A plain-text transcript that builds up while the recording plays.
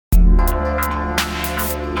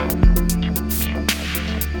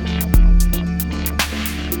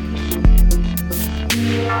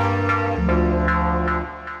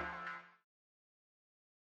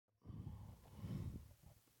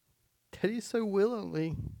that he so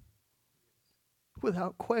willingly,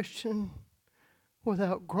 without question,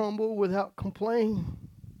 without grumble, without complain,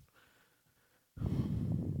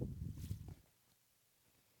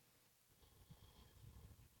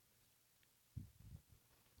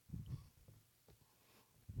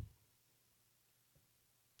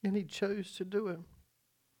 and he chose to do it.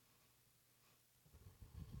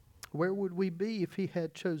 Where would we be if he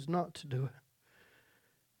had chose not to do it?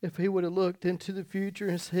 If he would have looked into the future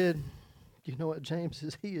and said, you know what, James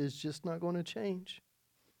is, he is just not going to change.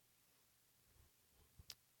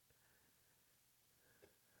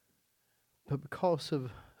 But because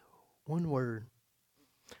of one word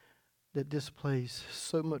that displays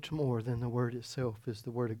so much more than the word itself is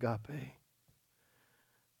the word agape.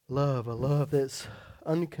 Love, a love that's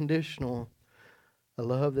unconditional, a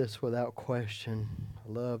love that's without question,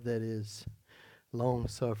 a love that is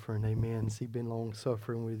long-suffering. Amen. Has he been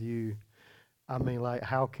long-suffering with you? I mean, like,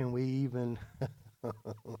 how can we even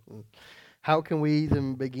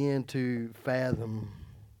begin to fathom?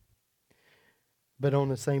 But on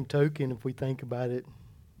the same token, if we think about it,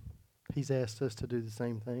 he's asked us to do the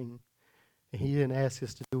same thing. And he didn't ask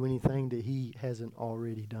us to do anything that he hasn't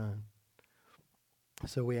already done.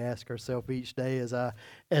 So we ask ourselves each day as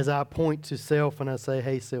I point to self and I say,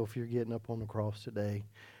 hey, self, you're getting up on the cross today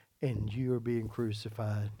and you are being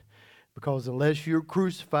crucified. Because unless you're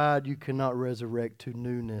crucified, you cannot resurrect to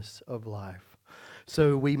newness of life.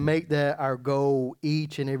 So we make that our goal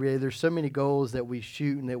each and every day. There's so many goals that we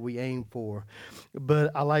shoot and that we aim for.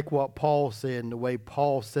 But I like what Paul said and the way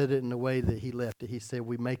Paul said it and the way that he left it. He said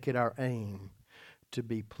we make it our aim to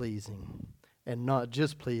be pleasing. And not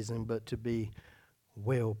just pleasing, but to be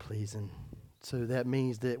well-pleasing. So that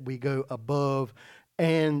means that we go above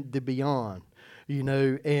and the beyond. You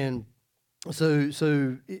know, and so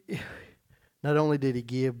not only did he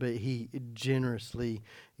give, but he generously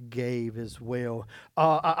gave as well.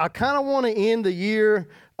 I kind of want to end the year.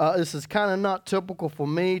 This is kind of not typical for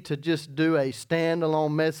me to just do a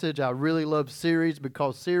standalone message. I really love series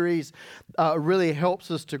because series really helps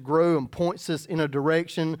us to grow and points us in a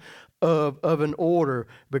direction of an order,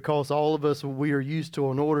 because all of us, we are used to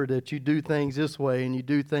an order that you do things this way and you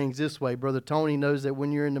do things this way. Brother Tony knows that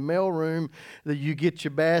when you're in the mail room that you get your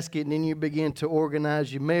basket and then you begin to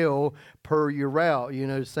organize your mail per your route. You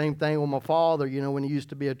know, same thing with my father. You know, when he used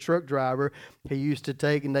to be a truck driver, he used to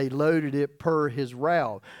take and they loaded it per his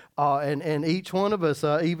route. And each one of us,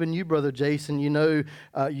 even you, Brother Jason, you know,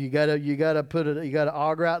 you gotta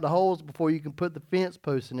auger out the holes before you can put the fence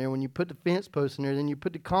post in there. When you put the fence post in there, then you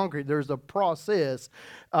put the concrete. There's a process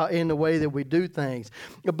in the way that we do things.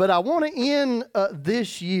 But I want to end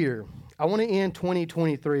this year. I want to end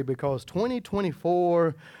 2023 because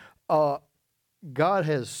 2024. God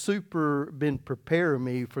has been preparing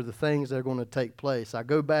me for the things that are going to take place. I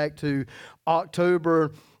go back to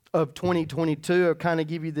October of 2022. I'll kind of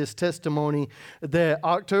give you this testimony that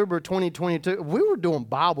October 2022, we were doing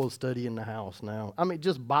Bible study in the house now. I mean,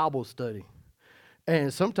 just Bible study.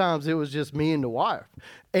 And sometimes it was just me and the wife.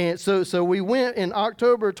 And so we went in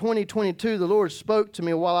October 2022. The Lord spoke to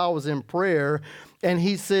me while I was in prayer. And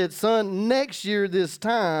he said, son, next year this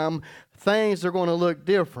time, things are going to look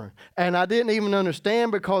different. And I didn't even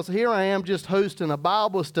understand because here I am just hosting a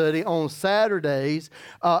Bible study on Saturdays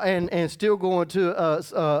and still going to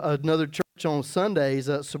another church on Sundays,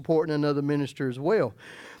 supporting another minister as well.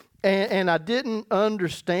 And I didn't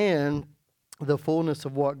understand the fullness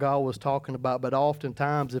of what God was talking about. But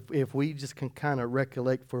oftentimes, if we just can kind of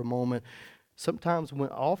recollect for a moment,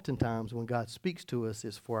 oftentimes when God speaks to us,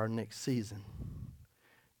 it's for our next season.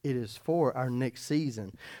 It is for our next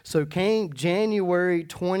season. So came January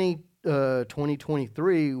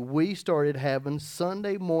 2023, we started having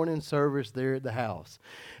Sunday morning service there at the house.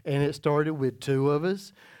 And it started with 2 of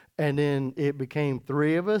us. And then it became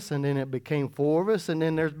 3 of us, and then it became 4 of us. And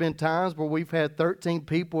then there's been times where we've had 13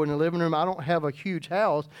 people in the living room. I don't have a huge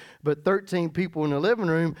house, but 13 people in the living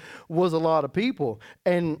room was a lot of people.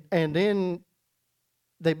 And then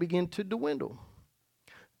they begin to dwindle.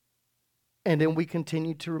 And then we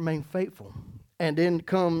continue to remain faithful. And then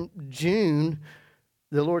come June,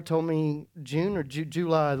 the Lord told me, June or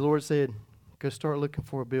July, the Lord said, go start looking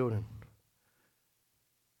for a building.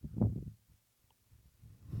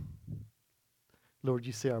 Lord,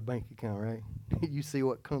 you see our bank account, right? You see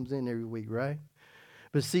what comes in every week, right?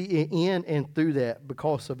 But see, in and through that,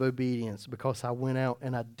 because of obedience, because I went out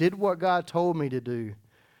and I did what God told me to do,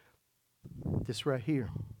 this right here.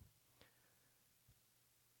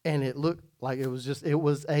 And it looked like it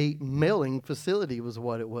was a mailing facility was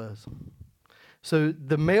what it was. So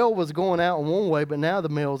the mail was going out in one way, but now the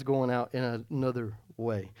mail is going out in another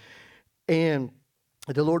way. And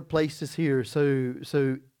the Lord placed us here.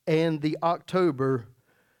 And the October,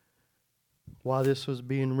 while this was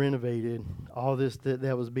being renovated, all this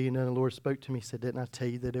that was being done, the Lord spoke to me. He said, didn't I tell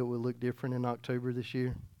you that it would look different in October this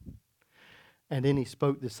year? And then he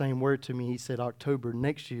spoke the same word to me. He said, October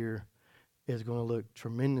next year is going to look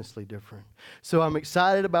tremendously different. So I'm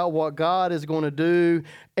excited about what God is going to do.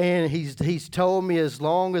 And he's told me, as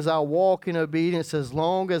long as I walk in obedience, as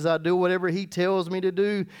long as I do whatever he tells me to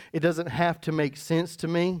do, it doesn't have to make sense to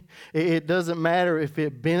me. It doesn't matter if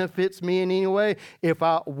it benefits me in any way. If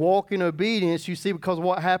I walk in obedience, you see, because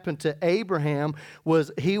what happened to Abraham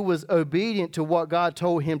was he was obedient to what God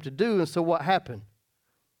told him to do. And so what happened?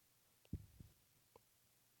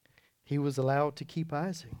 He was allowed to keep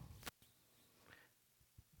Isaac.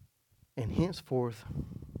 And henceforth,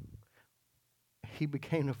 he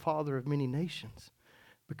became the father of many nations,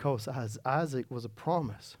 because Isaac was a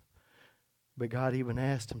promise. But God even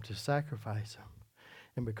asked him to sacrifice him.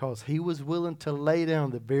 And because he was willing to lay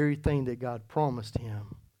down the very thing that God promised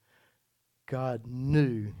him, God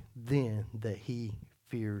knew then that he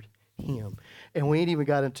feared him. And we ain't even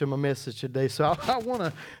got into my message today, so I want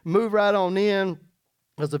to move right on in.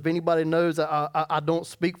 Because if anybody knows, I don't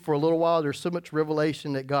speak for a little while. There's so much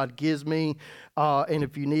revelation that God gives me. And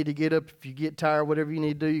if you need to get up, if you get tired, whatever you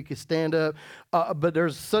need to do, you can stand up. But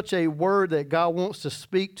there's such a word that God wants to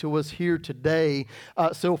speak to us here today.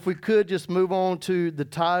 So if we could just move on to the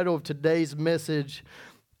title of today's message.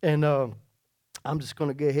 And I'm just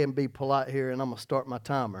going to go ahead and be polite here, and I'm going to start my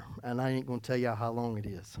timer. And I ain't going to tell y'all how long it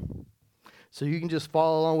is. So you can just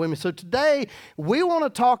follow along with me. So today, we want to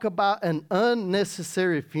talk about an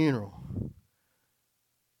unnecessary funeral.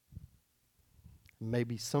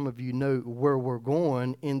 Maybe some of you know where we're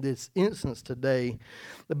going in this instance today.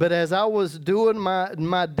 But as I was doing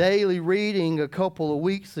my daily reading a couple of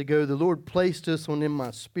weeks ago, the Lord placed this one in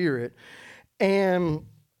my spirit. And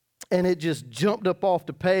it just jumped up off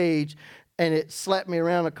the page, and it slapped me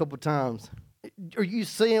around a couple times. Are you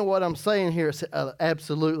seeing what I'm saying here?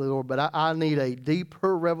 Absolutely, Lord, but I need a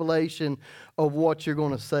deeper revelation of what you're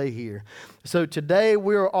going to say here. So today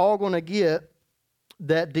we're all going to get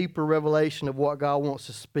that deeper revelation of what God wants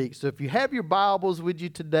to speak. So if you have your Bibles with you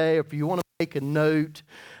today, if you want to make a note,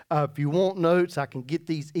 if you want notes, I can get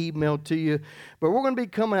these emailed to you. But we're going to be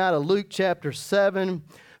coming out of Luke chapter 7,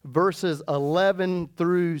 verses 11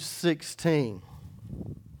 through 16.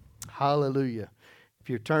 Hallelujah. If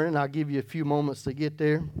you're turning, I'll give you a few moments to get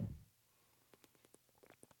there.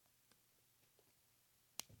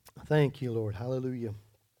 Thank you, Lord. Hallelujah.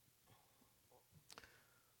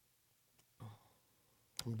 I'm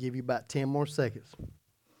going to give you about 10 more seconds.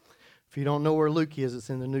 If you don't know where Luke is, it's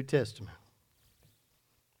in the New Testament.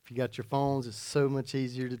 If you got your phones, it's so much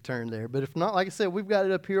easier to turn there. But if not, like I said, we've got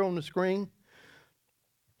it up here on the screen.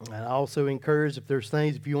 And I also encourage, if there's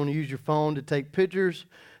things, if you want to use your phone to take pictures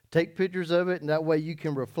of it, and that way you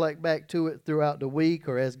can reflect back to it throughout the week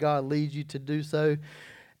or as God leads you to do so.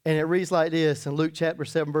 And it reads like this in Luke chapter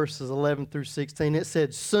 7, verses 11 through 16. It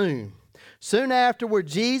said, Soon afterward,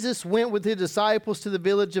 Jesus went with his disciples to the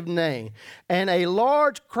village of Nain, and a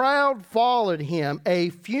large crowd followed him. A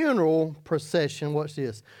funeral procession, watch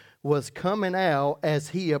this, was coming out as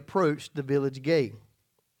he approached the village gate.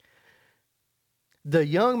 The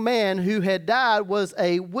young man who had died was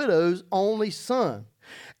a widow's only son,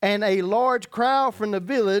 and a large crowd from the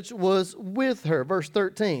village was with her. Verse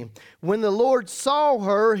 13. When the Lord saw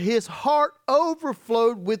her, his heart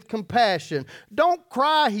overflowed with compassion. Don't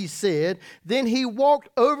cry, he said. Then he walked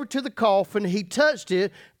over to the coffin, he touched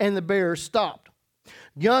it, and the bearer stopped.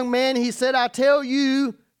 Young man, he said, I tell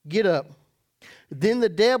you, get up. Then the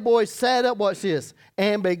dead boy sat up, watch this,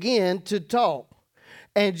 and began to talk.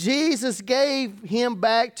 And Jesus gave him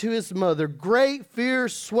back to his mother. Great fear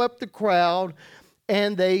swept the crowd,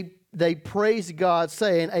 and they praised God,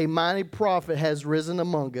 saying, a mighty prophet has risen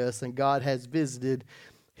among us, and God has visited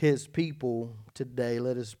his people today.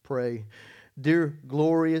 Let us pray. Dear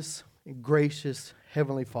glorious and gracious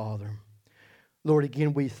Heavenly Father, Lord,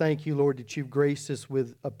 again, we thank you, Lord, that you've graced us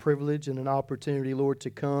with a privilege and an opportunity, Lord, to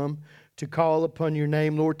come, to call upon your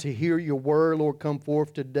name, Lord, to hear your word, Lord, come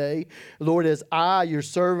forth today. Lord, as I, your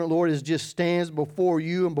servant, Lord, as just stands before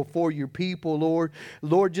you and before your people,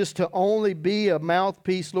 Lord, just to only be a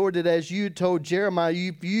mouthpiece, Lord, that as you told Jeremiah,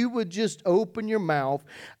 if you would just open your mouth,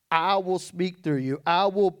 I will speak through you. I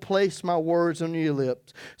will place my words on your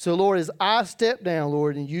lips. So, Lord, as I step down,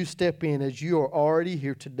 Lord, and you step in as you are already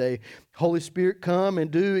here today, Holy Spirit, come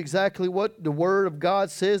and do exactly what the Word of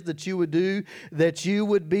God says that you would do, that you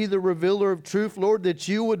would be the revealer of truth, Lord, that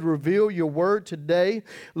you would reveal your Word today.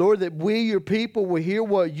 Lord, that we, your people, will hear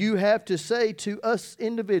what you have to say to us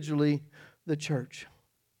individually, the church.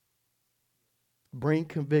 Bring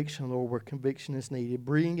conviction, Lord, where conviction is needed.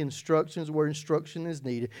 Bring instructions where instruction is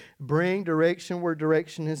needed. Bring direction where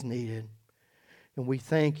direction is needed. And we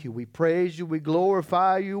thank you. We praise you. We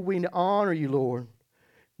glorify you. We honor you, Lord.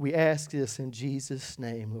 We ask this in Jesus'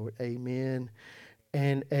 name, Lord. Amen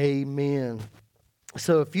and amen.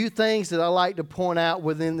 So a few things that I like to point out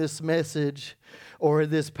within this message or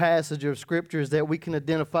this passage of Scripture is that we can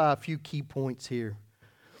identify a few key points here.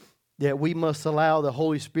 That we must allow the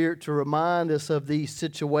Holy Spirit to remind us of these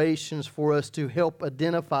situations for us to help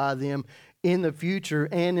identify them in the future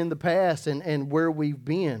and in the past and where we've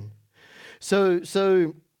been. So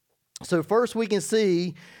first we can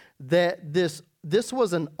see that this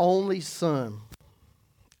was an only son.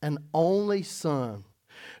 An only son.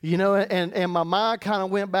 You know, and my mind kind of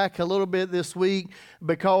went back a little bit this week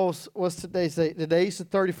because, what's today's date? Today's the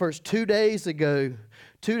 31st.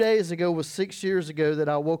 2 days ago was 6 years ago that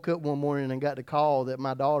I woke up one morning and got the call that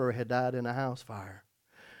my daughter had died in a house fire.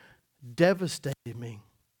 Devastated me.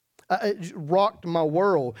 It rocked my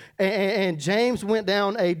world. And James went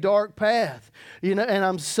down a dark path. You know, and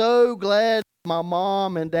I'm so glad my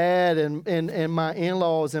mom and dad and my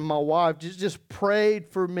in-laws and my wife just prayed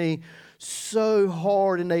for me so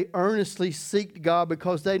hard, and they earnestly seeked God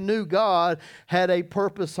because they knew God had a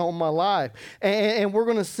purpose on my life. And we're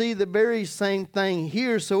going to see the very same thing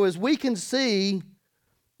here. So as we can see,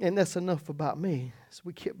 and that's enough about me, as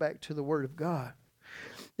we get back to the Word of God,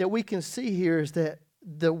 that we can see here is that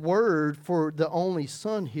the word for the only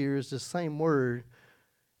son here is the same word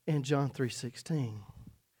in John 3:16.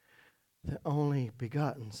 The only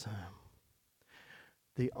begotten Son.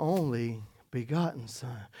 The only begotten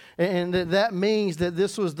Son. And that means that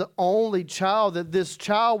this was the only child, that this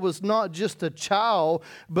child was not just a child,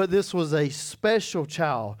 but this was a special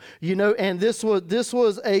child. You know, and this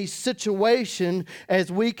was a situation,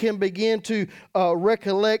 as we can begin to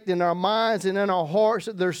recollect in our minds and in our hearts,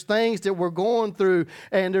 that there's things that we're going through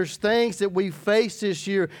and there's things that we faced this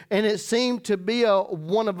year, and it seemed to be a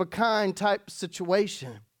one-of-a-kind type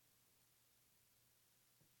situation.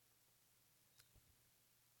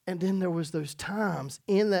 And then there was those times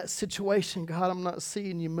in that situation, God, I'm not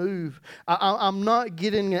seeing you move. I'm not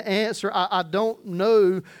getting an answer. I don't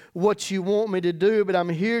know what you want me to do, but I'm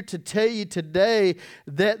here to tell you today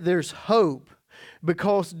that there's hope.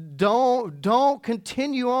 Because don't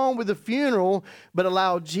continue on with the funeral, but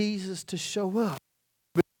allow Jesus to show up.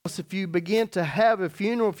 Because if you begin to have a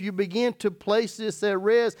funeral, if you begin to place this at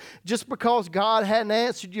rest, just because God hadn't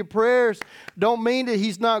answered your prayers, don't mean that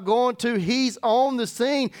He's not going to. He's on the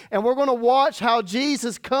scene, and we're going to watch how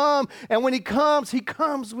Jesus comes. And when He comes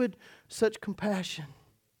with such compassion.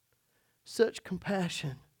 Such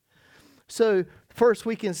compassion. So first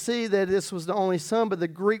we can see that this was the only son, but the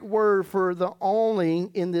Greek word for the only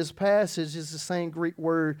in this passage is the same Greek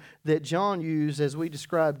word that John used as we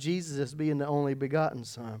describe Jesus as being the only begotten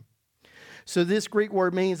Son. So this Greek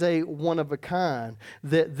word means a one of a kind,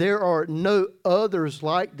 that there are no others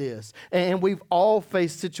like this. And we've all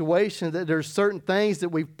faced situations that there's certain things that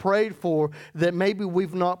we've prayed for that maybe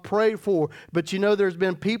we've not prayed for. But you know, there's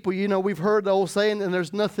been people, you know, we've heard the old saying, and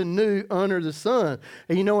there's nothing new under the sun.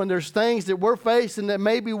 And you know, and there's things that we're facing that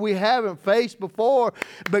maybe we haven't faced before,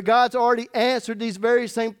 but God's already answered these very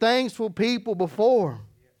same things for people before.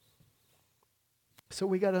 So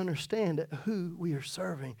we got to understand that who we are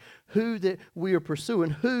serving, who that we are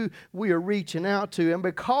pursuing, who we are reaching out to. And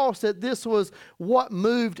because that this was what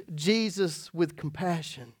moved Jesus with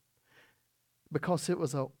compassion, because it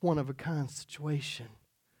was a one-of-a-kind situation.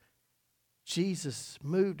 Jesus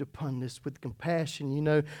moved upon this with compassion. You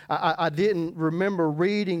know, I didn't remember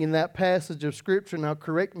reading in that passage of Scripture, now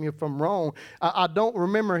correct me if I'm wrong, I don't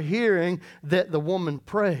remember hearing that the woman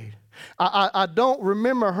prayed. I don't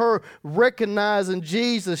remember her recognizing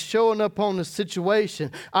Jesus showing up on the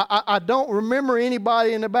situation. I don't remember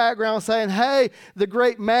anybody in the background saying, hey, the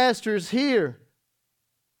great master is here.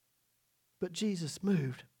 But Jesus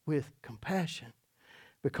moved with compassion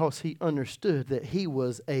because He understood that He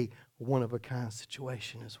was a one-of-a-kind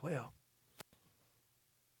situation as well.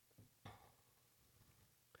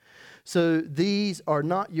 So these are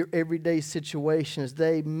not your everyday situations.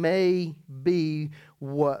 They may be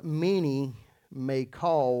what many may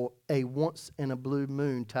call a once-in-a-blue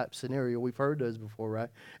moon type scenario. We've heard those before, right?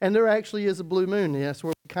 And there actually is a blue moon. And that's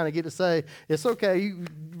where we kind of get to say, it's okay, you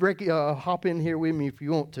hop in here with me if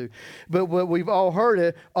you want to. But we've all heard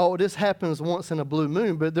it, oh, this happens once in a blue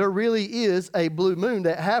moon. But there really is a blue moon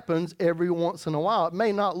that happens every once in a while. It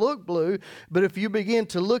may not look blue, but if you begin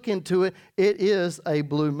to look into it, it is a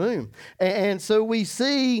blue moon. And so we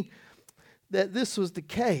see that this was the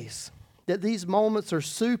case, that these moments are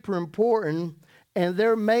super important. And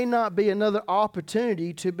there may not be another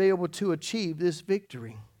opportunity to be able to achieve this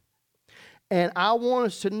victory. And I want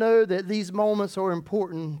us to know that these moments are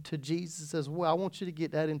important to Jesus as well. I want you to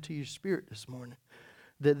get that into your spirit this morning,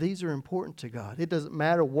 that these are important to God. It doesn't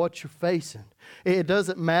matter what you're facing. It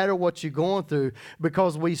doesn't matter what you're going through,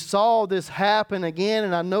 because we saw this happen again,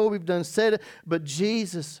 and I know we've done said it, but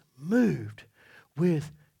Jesus moved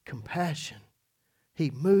with compassion.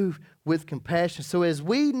 He moved with compassion. So as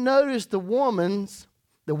we notice the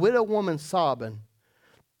widow woman sobbing,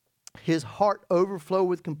 his heart overflowed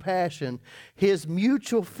with compassion. His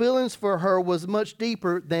mutual feelings for her was much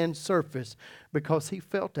deeper than surface, because he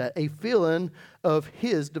felt that, a feeling of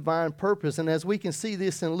his divine purpose. And as we can see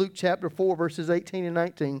this in Luke chapter 4, verses 18 and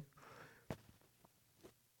 19,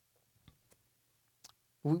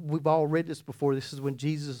 we've all read this before. This is when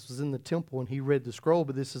Jesus was in the temple and he read the scroll,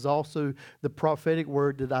 but this is also the prophetic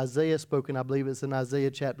word that Isaiah spoke, and I believe it's in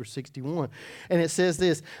Isaiah chapter 61. And it says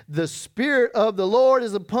this: the Spirit of the Lord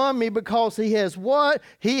is upon me, because he has what?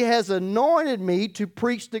 He has anointed me to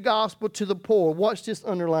preach the gospel to the poor. Watch this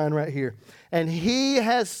underline right here. And he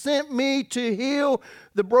has sent me to heal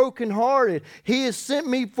the brokenhearted. He has sent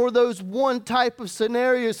me for those one type of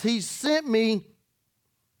scenarios. He sent me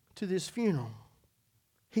to this funeral.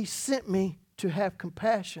 He sent me to have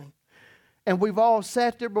compassion. And we've all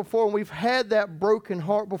sat there before, and we've had that broken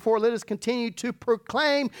heart before. Let us continue to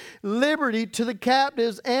proclaim liberty to the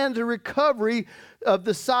captives and the recovery of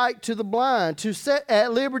the sight to the blind, to set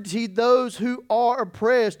at liberty those who are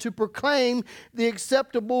oppressed, to proclaim the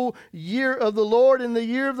acceptable year of the Lord. And the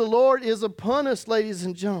year of the Lord is upon us, ladies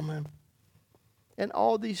and gentlemen. And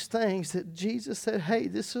all these things that Jesus said, hey,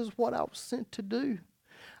 this is what I was sent to do.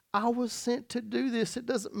 I was sent to do this. It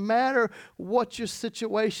doesn't matter what your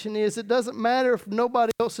situation is. It doesn't matter if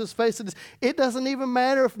nobody else is facing this. It doesn't even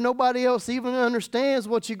matter if nobody else even understands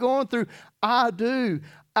what you're going through. I do.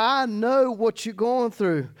 I know what you're going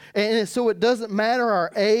through. And so it doesn't matter our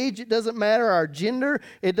age. It doesn't matter our gender.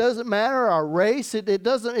 It doesn't matter our race. It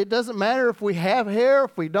doesn't matter if we have hair,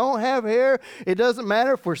 if we don't have hair. It doesn't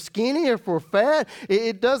matter if we're skinny or if we're fat.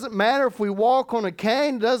 It doesn't matter if we walk on a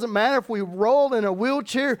cane. It doesn't matter if we roll in a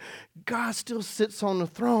wheelchair. God still sits on the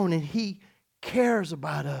throne, and he cares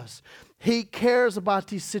about us. He cares about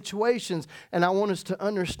these situations. And I want us to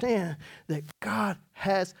understand that God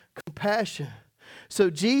has compassion. So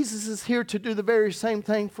Jesus is here to do the very same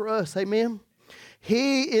thing for us. Amen.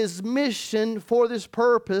 He is missioned for this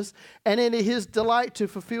purpose, and it is his delight to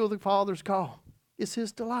fulfill the Father's call. It's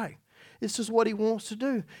his delight. This is what he wants to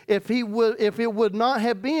do. If it would not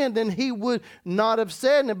have been, then he would not have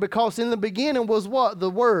said it, because in the beginning was what? The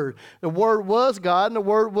Word. The Word was God, and the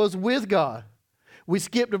Word was with God. We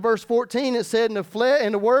skipped to verse 14. It said,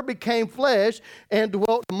 and the Word became flesh and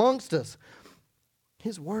dwelt amongst us.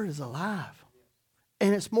 His Word is alive.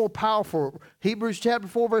 And it's more powerful. Hebrews chapter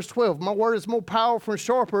 4, verse 12. My word is more powerful and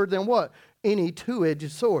sharper than what? Any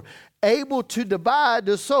two-edged sword. Able to divide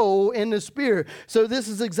the soul and the spirit. So this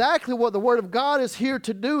is exactly what the Word of God is here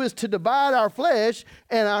to do, is to divide our flesh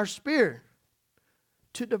and our spirit.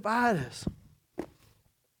 To divide us.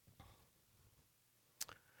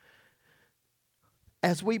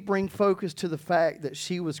 As we bring focus to the fact that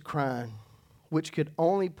she was crying, which could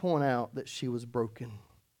only point out that she was broken.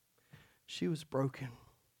 She was broken.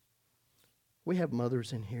 We have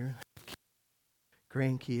mothers in here,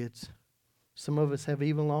 grandkids. Some of us have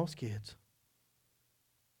even lost kids.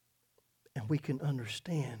 And we can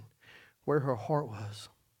understand where her heart was.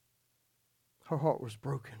 Her heart was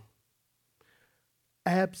broken.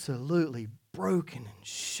 Absolutely broken and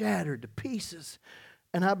shattered to pieces.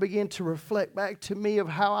 And I began to reflect back to me of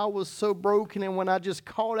how I was so broken, and when I just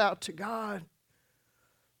called out to God.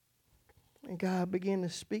 And God began to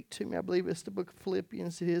speak to me. I believe it's the book of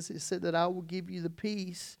Philippians. It is. It said that I will give you the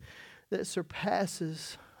peace that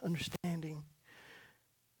surpasses understanding.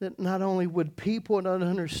 That not only would people not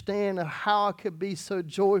understand how I could be so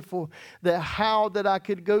joyful, that how that I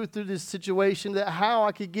could go through this situation, that how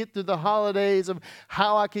I could get through the holidays, of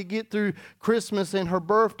how I could get through Christmas and her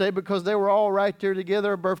birthday, because they were all right there together.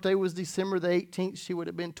 Her birthday was December the 18th. She would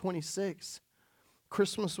have been 26.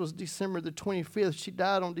 Christmas was December the 25th. She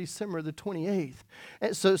died on December the 28th.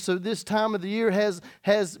 And so this time of the year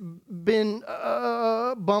has been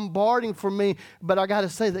bombarding for me. But I got to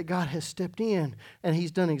say that God has stepped in, and he's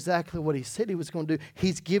done exactly what he said he was going to do.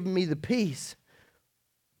 He's given me the peace.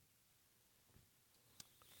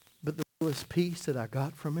 But the realest peace that I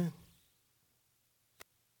got from him,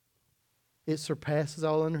 it surpasses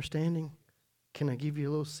all understanding. Can I give you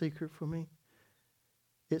a little secret for me?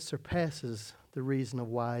 It surpasses the reason of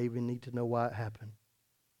why I even need to know why it happened.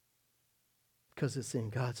 Because it's in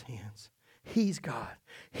God's hands. He's God.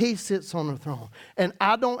 He sits on the throne. And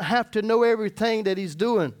I don't have to know everything that He's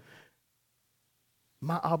doing.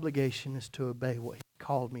 My obligation is to obey what He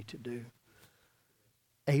called me to do.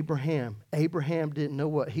 Abraham didn't know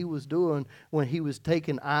what he was doing when he was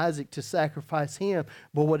taking Isaac to sacrifice him.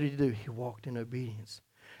 But what did he do? He walked in obedience.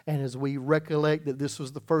 And as we recollect that this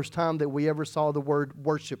was the first time that we ever saw the word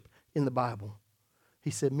worship in the Bible,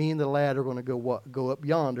 he said, me and the lad are going to go up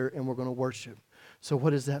yonder and we're going to worship. So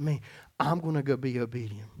what does that mean? I'm going to go be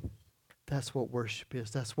obedient. That's what worship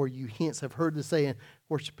is. That's where you hence have heard the saying,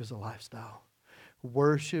 worship is a lifestyle.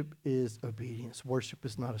 Worship is obedience. Worship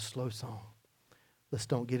is not a slow song. Let's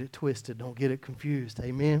don't get it twisted. Don't get it confused.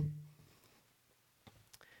 Amen.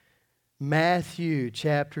 Matthew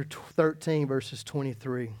chapter 13, verses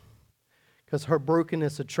 23. Because her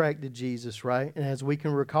brokenness attracted Jesus, right? And as we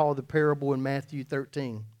can recall the parable in Matthew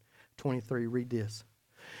 13, 23, read this.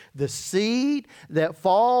 The seed that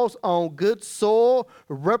falls on good soil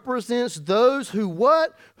represents those who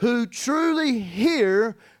what? Who truly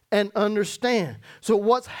hear and understand. So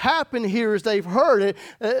what's happened here is they've heard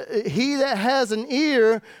it. He that has an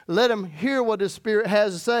ear, let him hear what the Spirit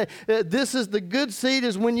has to say. This is the good seed,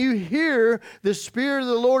 is when you hear the Spirit of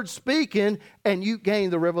the Lord speaking and you gain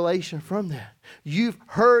the revelation from that. You've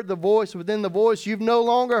heard the voice within the voice. You've no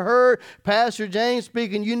longer heard Pastor James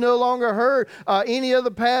speaking. You no longer heard any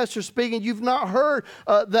other pastor speaking. You've not heard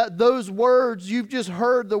those words. You've just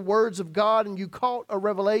heard the words of God, and you caught a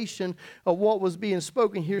revelation of what was being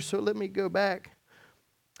spoken here. So let me go back.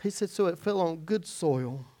 He said, so it fell on good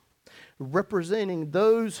soil, representing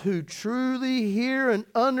those who truly hear and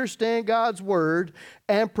understand God's word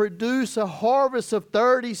and produce a harvest of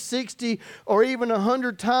 30, 60, or even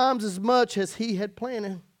 100 times as much as He had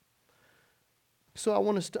planted. So I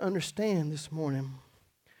want us to understand this morning,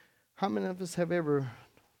 how many of us have ever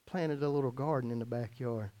planted a little garden in the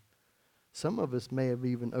backyard? Some of us may have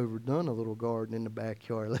even overdone a little garden in the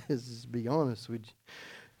backyard. Let's just be honest with you.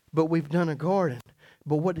 But we've done a garden.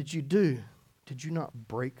 But what did you do? Did you not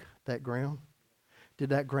break that ground? Did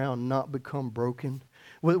that ground not become broken?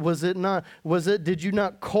 Did you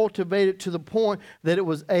not cultivate it to the point that it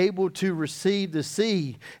was able to receive the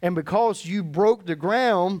seed? And because you broke the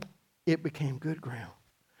ground, it became good ground.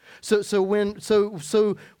 So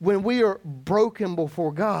when we are broken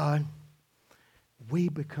before God, we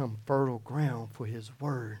become fertile ground for His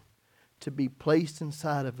word to be placed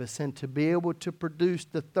inside of us and to be able to produce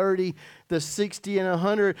the 30, the 60, and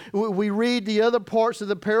 100. We read the other parts of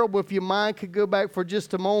the parable, if your mind could go back for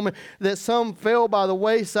just a moment, that some fell by the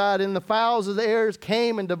wayside and the fowls of the air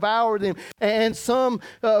came and devoured them. And some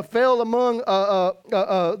fell among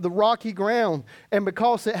the rocky ground. And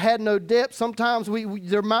because it had no depth, sometimes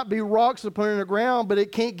there might be rocks upon the ground, but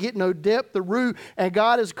it can't get no depth, the root. And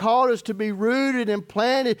God has called us to be rooted and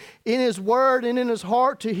planted in His word and in His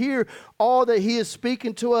heart to hear all that He is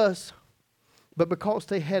speaking to us. But because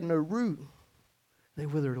they had no root, they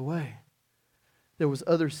withered away. There was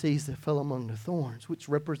other seeds that fell among the thorns, which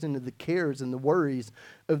represented the cares and the worries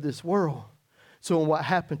of this world. So what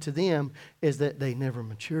happened to them is that they never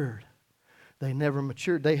matured. They never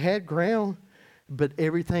matured. They had ground, but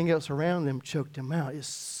everything else around them choked them out. It's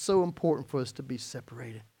so important for us to be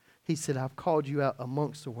separated. He said, I've called you out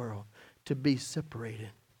amongst the world to be separated.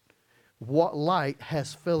 What light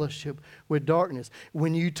has fellowship with darkness?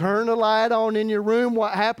 When you turn the light on in your room,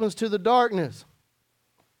 what happens to the darkness?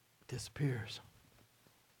 It disappears.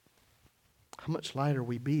 How much light are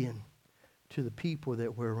we being to the people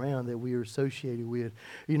that we're around, that we are associated with?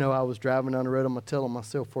 You know, I was driving down the road. I'm going to tell on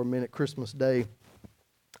myself for a minute. Christmas Day,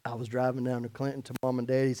 I was driving down to Clinton to Mom and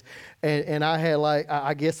Daddy's, and I had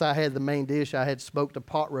I guess I had the main dish. I had smoked a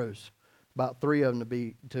pot roast. About 3 of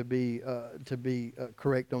them to be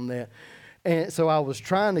correct on that. And so I was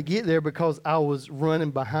trying to get there because I was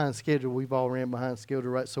running behind schedule. We've all ran behind schedule,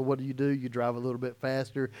 right? So what do? You drive a little bit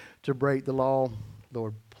faster to break the law.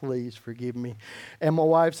 Lord, please forgive me. And my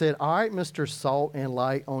wife said, all right, Mr. Salt and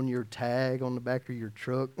Light on your tag on the back of your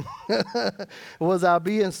truck. Was I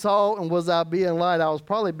being salt and was I being light? I was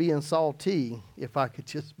probably being salty, if I could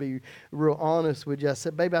just be real honest with you. I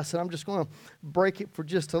said, baby, I'm just going to break it for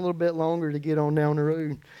just a little bit longer to get on down the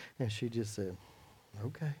road. And she just said,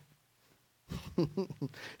 okay.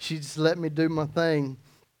 She just let me do my thing.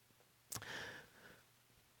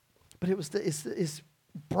 But it's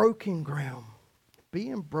broken ground.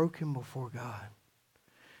 Being broken before God.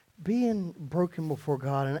 Being broken before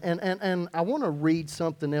God. And I want to read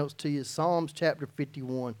something else to you. Psalms chapter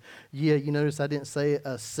 51. Yeah, you notice I didn't say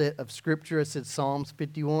a set of scripture. I said Psalms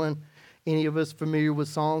 51. Any of us familiar with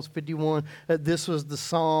Psalms 51? This was the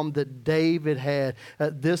psalm that David had.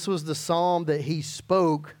 This was the psalm that he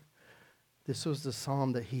spoke This was the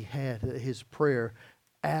psalm that he had, his prayer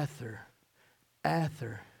after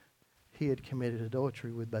he had committed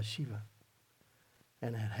adultery with Bathsheba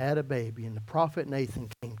and had a baby. And the prophet Nathan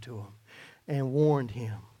came to him and warned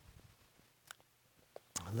him.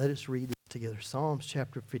 Let us read this together. Psalms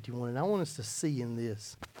chapter 51. And I want us to see in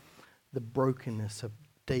this the brokenness of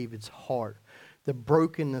David's heart, the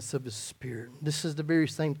brokenness of his spirit. This is the very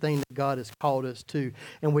same thing that God has called us to.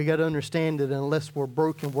 And we got to understand that unless we're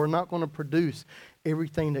broken, we're not going to produce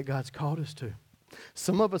everything that God's called us to.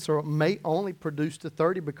 Some of us may only produce to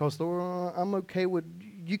 30 because, Lord, I'm okay with,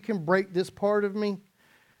 you can break this part of me,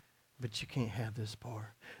 but you can't have this part.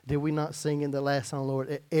 Did we not sing in the last song,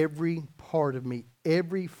 Lord, every part of me,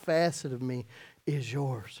 every facet of me is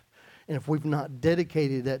yours. And if we've not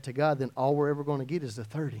dedicated that to God, then all we're ever going to get is the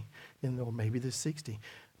 30, or maybe the 60.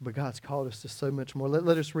 But God's called us to so much more.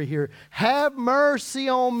 Let us read here. Have mercy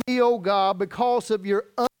on me, O God, because of your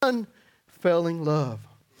unfailing love.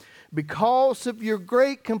 Because of your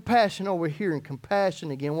great compassion. Over here in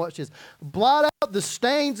compassion again. Watch this. Blot out the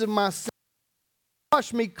stains of my sin.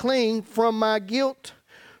 Wash me clean from my guilt.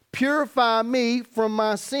 Purify me from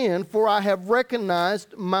my sin, for I have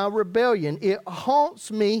recognized my rebellion. It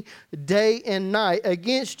haunts me day and night.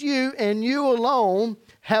 Against you and you alone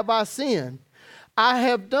have I sinned. I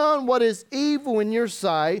have done what is evil in your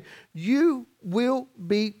sight. You will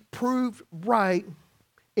be proved right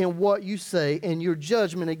in what you say, and your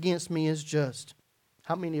judgment against me is just.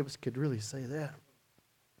 How many of us could really say that?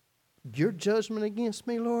 Your judgment against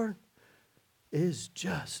me, Lord, is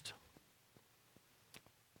just.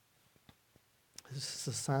 This is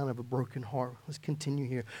a sign of a broken heart. Let's continue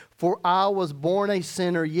here. For I was born a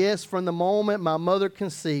sinner, yes, from the moment my mother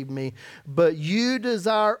conceived me. But you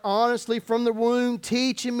desire honestly from the womb,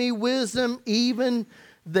 teaching me wisdom even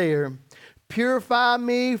there. Purify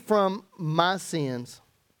me from my sins,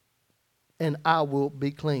 and I will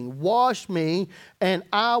be clean. Wash me, and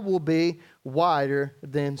I will be whiter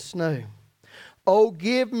than snow. Oh,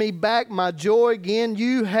 give me back my joy again.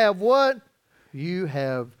 You have what? You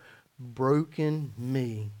have broken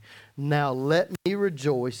me. Now let me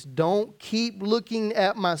rejoice. Don't keep looking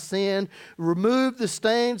at my sin. Remove the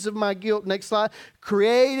stains of my guilt. Next slide.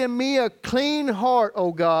 Create in me a clean heart,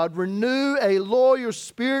 O God. Renew a loyal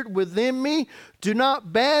spirit within me. Do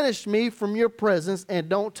not banish me from your presence, and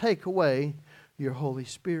don't take away your Holy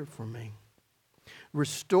Spirit from me.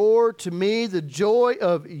 Restore to me the joy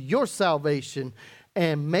of your salvation,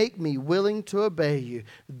 and make me willing to obey you.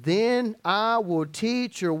 Then I will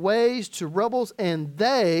teach your ways to rebels, and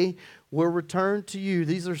they will return to you.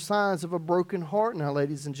 These are signs of a broken heart now,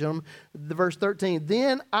 ladies and gentlemen. Verse 13,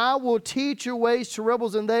 then I will teach your ways to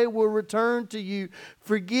rebels, and they will return to you.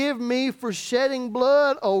 Forgive me for shedding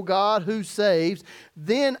blood, O God, who saves.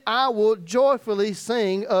 Then I will joyfully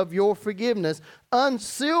sing of your forgiveness.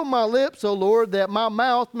 Unseal my lips, O Lord, that my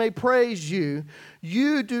mouth may praise you.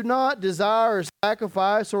 You do not desire a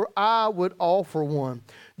sacrifice, or I would offer one.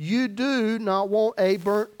 You do not want a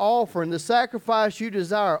burnt offering. The sacrifice you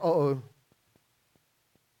desire,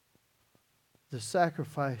 the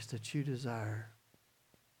sacrifice that you desire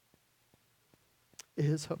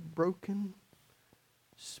is a broken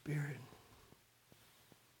spirit.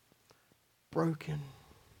 Broken.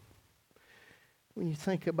 When you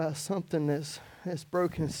think about something that's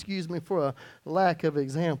broken, excuse me for a lack of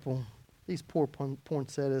example, these poor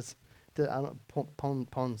poinsettias,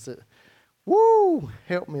 woo,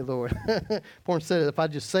 help me, Lord. Poinsettias, if I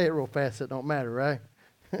just say it real fast, it don't matter, right?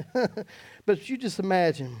 But you just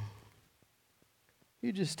imagine,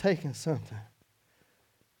 you're just taking something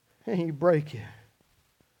and you break it.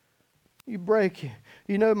 You break it.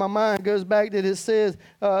 You know, my mind goes back that it says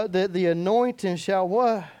that the anointing shall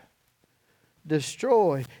what?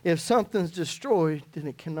 Destroy. If something's destroyed, then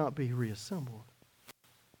it cannot be reassembled.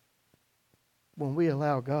 When we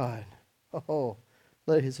allow God,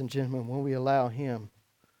 ladies and gentlemen, when we allow Him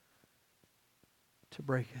to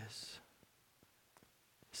break us,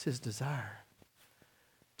 it's His desire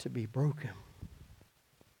to be broken.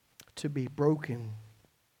 To be broken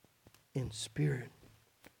in spirit.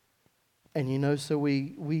 And you know, so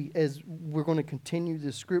we as we're going to continue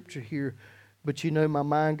the scripture here, but you know, my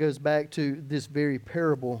mind goes back to this very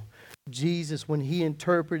parable. Jesus, when He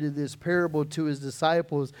interpreted this parable to His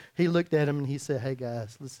disciples, He looked at them and He said, hey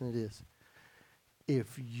guys, listen to this.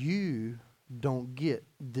 If you don't get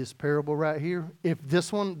this parable right here, if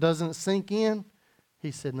this one doesn't sink in,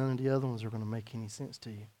 He said, none of the other ones are going to make any sense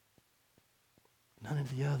to you. None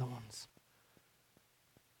of the other ones.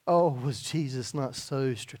 Oh, was Jesus not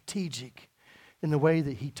so strategic in the way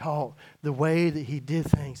that he taught, the way that he did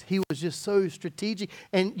things. He was just so strategic.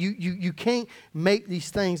 And you can't make these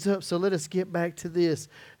things up. So let us get back to this.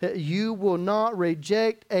 You will not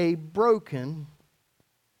reject a broken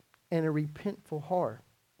and a repentful heart.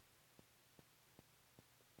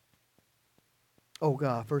 Oh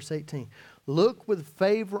God, verse 18. Look with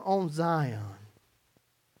favor on Zion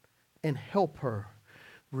and help her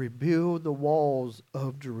rebuild the walls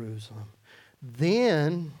of Jerusalem.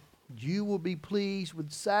 Then you will be pleased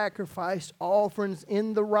with sacrifice offerings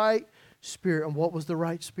in the right spirit. And what was the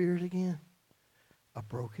right spirit again? A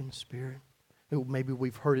broken spirit. Maybe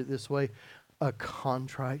we've heard it this way. A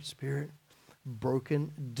contrite spirit.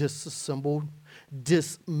 Broken, disassembled,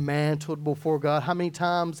 dismantled before God. How many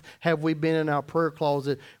times have we been in our prayer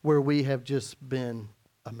closet where we have just been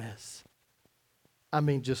a mess? I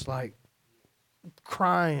mean, just like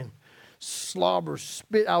crying, slobber,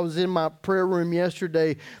 spit. I was in my prayer room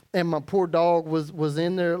yesterday, and my poor dog was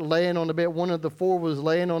in there laying on the bed. One of the four was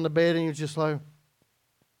laying on the bed, and he was just like,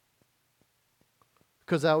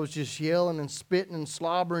 because I was just yelling and spitting and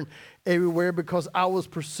slobbering everywhere because I was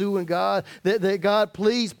pursuing God. That God,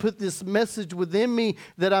 please put this message within me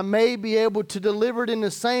that I may be able to deliver it in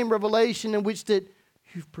the same revelation in which that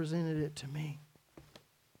you've presented it to me.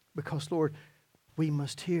 Because, Lord, we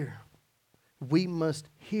must hear. We must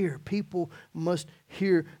hear. People must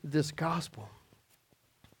hear this gospel.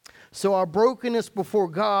 So our brokenness before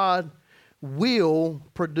God will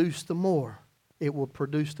produce the more. It will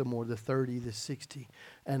produce the more, the 30, the 60,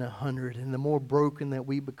 and 100. And the more broken that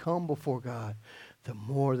we become before God, the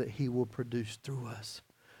more that He will produce through us.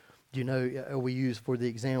 You know, we use for the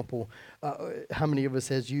example, how many of us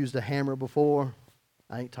has used a hammer before?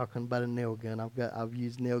 I ain't talking about a nail gun. I've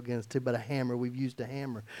used nail guns too, but a hammer, we've used a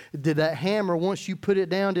hammer. Did that hammer, once you put it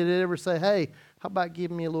down, did it ever say, hey, how about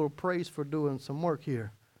giving me a little praise for doing some work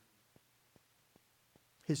here?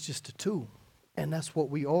 It's just a tool. And that's what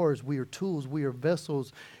we are, is we are tools, we are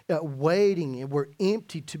vessels waiting, and we're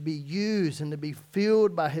empty to be used and to be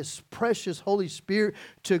filled by His precious Holy Spirit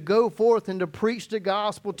to go forth and to preach the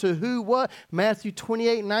gospel to who, what? Matthew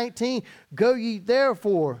 28:19, go ye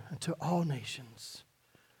therefore unto all nations.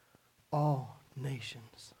 All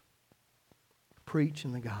nations.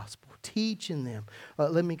 Preaching the gospel, teaching them.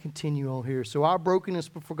 Let me continue on here. So our brokenness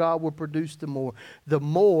before God will produce the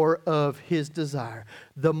more of His desire,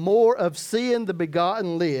 the more of seeing the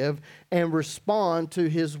begotten live and respond to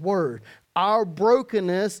His word. Our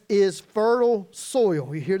brokenness is fertile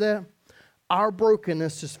soil. You hear that? Our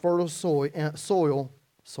brokenness is fertile soil.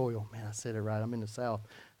 Man, I said it right. I'm in the South.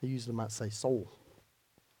 I usually might say soul.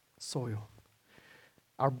 Soil.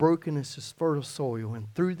 Our brokenness is fertile soil,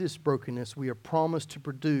 and through this brokenness, we are promised to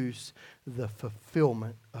produce the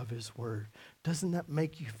fulfillment of His word. Doesn't that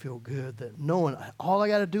make you feel good, that knowing all I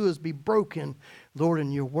got to do is be broken, Lord,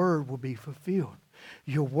 and your word will be fulfilled?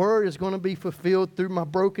 Your word is going to be fulfilled through my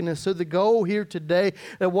brokenness. So the goal here today,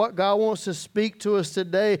 that what God wants to speak to us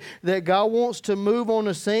today, that God wants to move on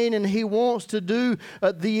the scene, and He wants to do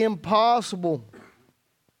the impossible.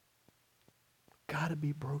 Got to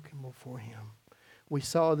be broken before Him. We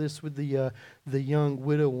saw this with the young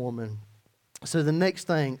widow woman. So the next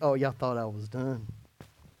thing, oh, y'all thought I was done.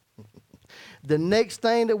 The next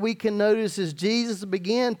thing that we can notice is Jesus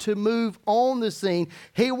began to move on the scene.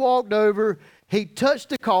 He walked over, He touched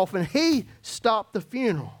the coffin, He stopped the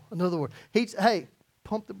funeral. In other words, hey,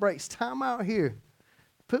 pump the brakes, time out here.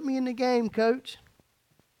 Put me in the game, coach.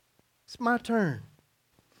 It's my turn.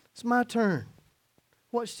 It's my turn.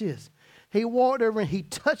 Watch this. He walked over and He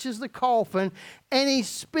touches the coffin and He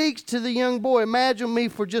speaks to the young boy. Imagine me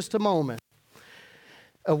for just a moment.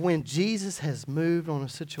 When Jesus has moved on a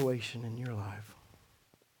situation in your life.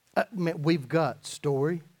 We've got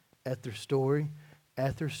story after story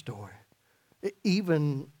after story.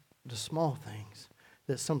 Even the small things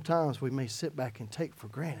that sometimes we may sit back and take for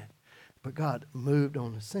granted. But God moved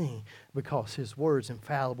on the scene because His word's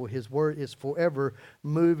infallible. His word is forever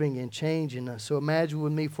moving and changing us. So imagine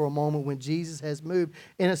with me for a moment when Jesus has moved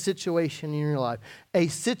in a situation in your life. A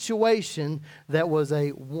situation that was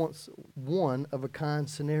a once one of a kind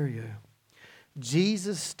scenario.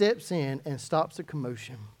 Jesus steps in and stops the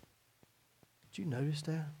commotion. Did you notice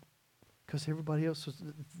that? Because everybody else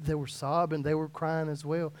they were sobbing, they were crying as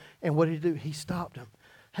well. And what did He do? He stopped them.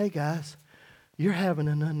 Hey guys, you're having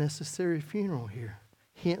an unnecessary funeral here.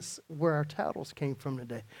 Hence where our titles came from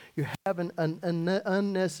today. You're having an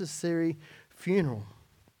unnecessary funeral.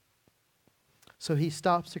 So He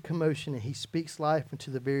stops the commotion and He speaks life into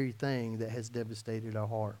the very thing that has devastated our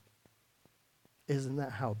heart. Isn't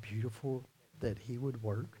that how beautiful that He would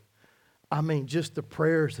work? I mean, just the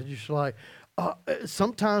prayers that you're like,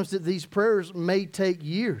 Sometimes that these prayers may take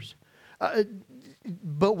years.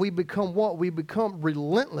 But we become what? We become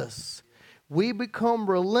relentless. We become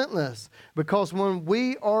relentless because when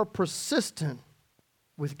we are persistent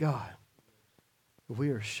with God, we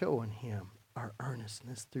are showing Him our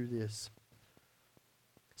earnestness through this.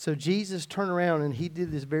 So Jesus turned around and He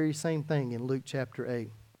did this very same thing in Luke chapter 8.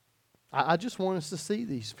 I just want us to see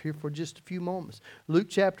these here for just a few moments. Luke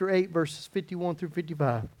chapter 8, verses 51 through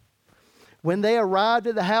 55. When they arrived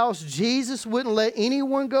at the house, Jesus wouldn't let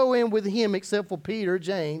anyone go in with Him except for Peter,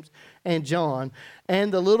 James, and John,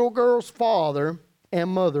 and the little girl's father and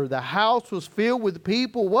mother. The house was filled with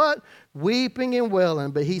people, what? Weeping and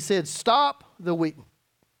wailing. But He said, stop the weeping.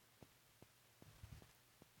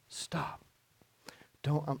 Stop.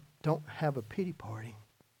 Don't have a pity party.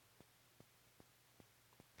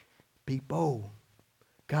 Be bold.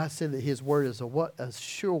 God said that His word is a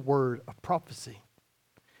sure word of prophecy.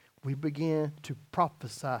 We begin to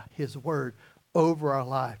prophesy His word over our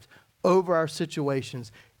lives, over our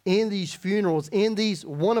situations, in these funerals, in these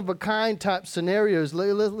one-of-a-kind type scenarios.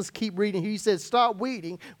 Let's keep reading. He said, stop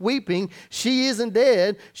weeping. She isn't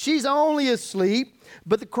dead. She's only asleep.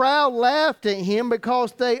 But the crowd laughed at Him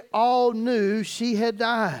because they all knew she had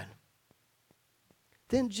died.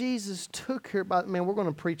 Then Jesus took her by, man, we're going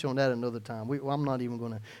to preach on that another time. I'm not even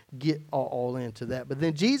going to get all into that. But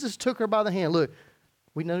then Jesus took her by the hand. Look,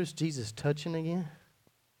 we notice Jesus touching again.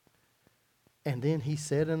 And then He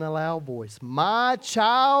said in a loud voice, my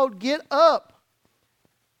child, get up.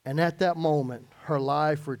 And at that moment, her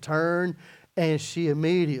life returned and she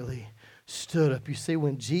immediately stood up. You see,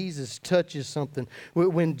 when Jesus touches something,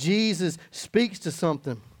 when Jesus speaks to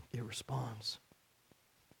something, it responds.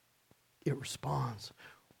 It responds.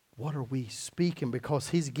 What are we speaking? Because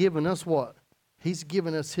He's given us what? He's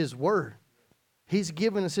given us His word. He's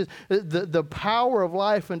given us the power of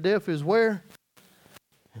life and death is where?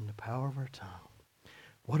 In the power of our tongue.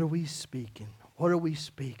 What are we speaking? What are we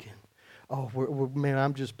speaking? Oh, man,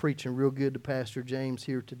 I'm just preaching real good to Pastor James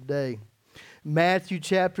here today. Matthew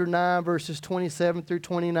chapter 9, verses 27 through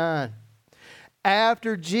 29.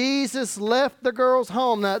 After Jesus left the girl's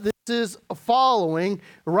home, now this is following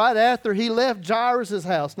right after He left Jairus'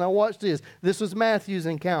 house. Now watch this. This was Matthew's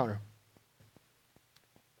encounter.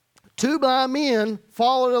 2 blind men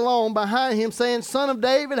followed along behind Him, saying, Son of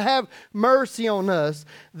David, have mercy on us.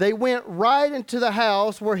 They went right into the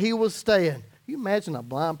house where He was staying. Can you imagine a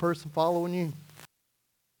blind person following you?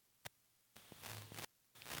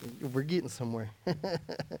 We're getting somewhere.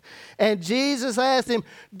 And Jesus asked him,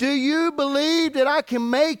 do you believe that I can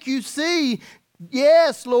make you see?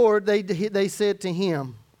 Yes, Lord, they said to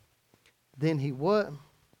Him. Then He what?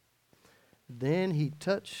 Then He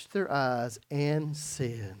touched their eyes and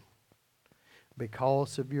said,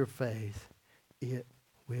 because of your faith, it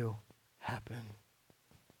will happen.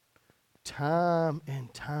 Time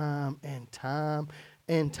and time and time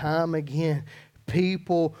and time again,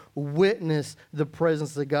 people witness the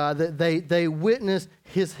presence of God. They witness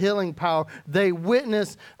His healing power. They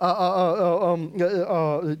witness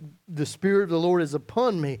the Spirit of the Lord is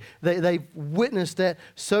upon me. They've witnessed that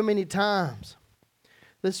so many times.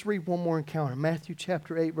 Let's read one more encounter. Matthew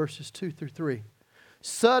chapter 8, verses 2 through 3.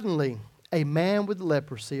 Suddenly, a man with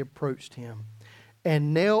leprosy approached Him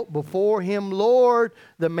and knelt before Him. Lord,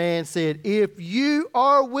 the man said, if you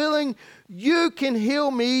are willing, you can heal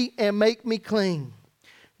me and make me clean.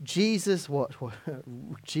 Jesus,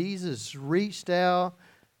 Jesus reached out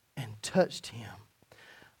and touched him.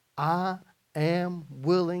 I am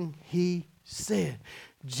willing, He said.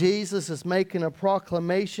 Jesus is making a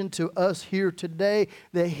proclamation to us here today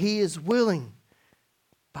that He is willing.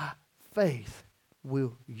 By faith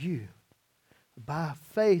will you. By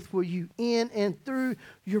faith will you in and through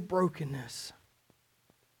your brokenness.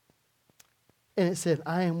 And it said,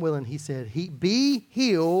 I am willing. He said, be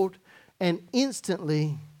healed, and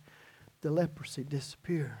instantly the leprosy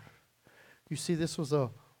disappeared. You see, this was a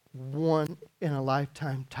one in a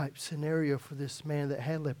lifetime type scenario for this man that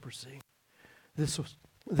had leprosy. This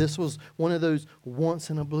was one of those once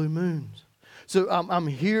in a blue moons. So I'm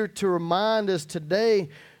here to remind us today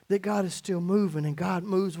that God is still moving, and God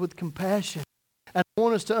moves with compassion. And I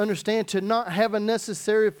want us to understand to not have a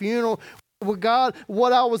necessary funeral with God.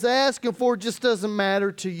 What I was asking for just doesn't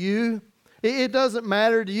matter to you. It doesn't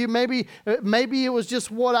matter to you. Maybe it was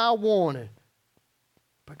just what I wanted.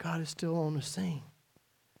 But God is still on the scene.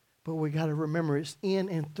 But we got to remember it's in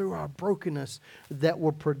and through our brokenness that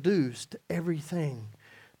will produce everything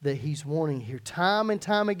that He's wanting here. Time and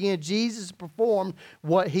time again, Jesus performed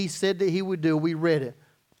what He said that He would do. We read it.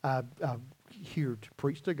 I'm here to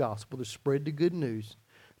preach the gospel, to spread the good news,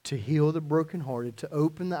 to heal the brokenhearted, to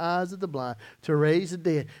open the eyes of the blind, to raise the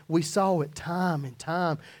dead. We saw it time and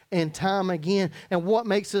time and time again. And what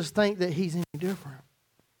makes us think that He's any different?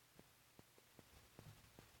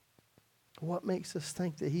 What makes us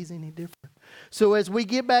think that He's any different? So as we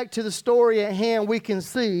get back to the story at hand, we can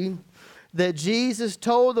see that Jesus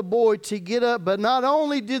told the boy to get up. But not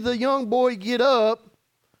only did the young boy get up,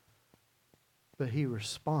 but he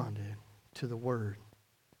responded to the word.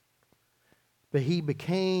 But he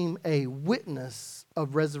became a witness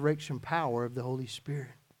of resurrection power of the Holy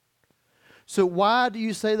Spirit. So why do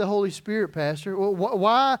you say the Holy Spirit, Pastor?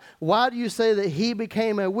 Well, why do you say that he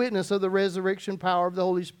became a witness of the resurrection power of the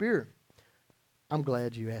Holy Spirit? I'm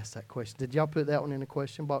glad you asked that question. Did y'all put that one in the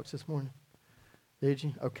question box this morning? Did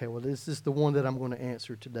you? Okay, well, this is the one that I'm going to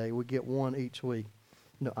answer today. We get one each week.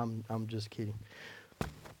 No, I'm just kidding.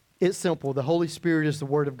 It's simple. The Holy Spirit is the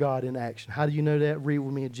Word of God in action. How do you know that? Read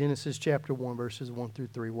with me in Genesis chapter 1, verses 1 through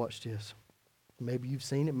 3. Watch this. Maybe you've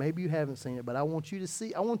seen it. Maybe you haven't seen it. But I want you to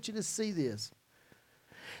see this.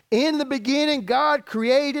 In the beginning, God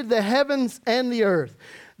created the heavens and the earth.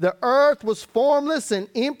 The earth was formless and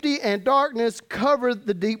empty, and darkness covered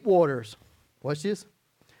the deep waters. Watch this.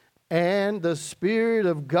 And the Spirit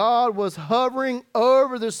of God was hovering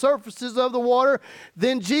over the surfaces of the water.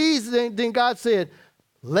 Then God said,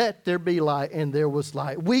 "Let there be light," and there was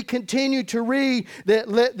light. We continue to read that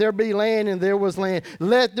let there be land, and there was land.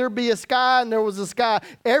 Let there be a sky, and there was a sky.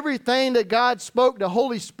 Everything that God spoke, the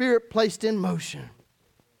Holy Spirit placed in motion.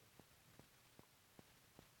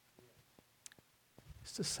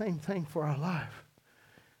 It's the same thing for our life.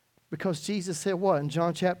 Because Jesus said what? In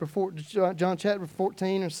John chapter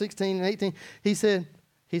 14 or 16 and 18, He said,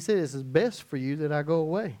 it's best for you that I go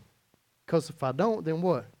away. Because if I don't, then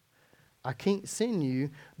what? I can't send you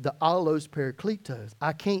the allos parakletos.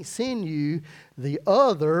 I can't send you the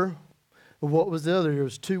other. What was the other? There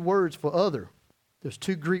was two words for other. There's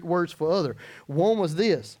two Greek words for other. One was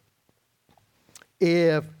this.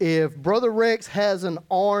 If Brother Rex has an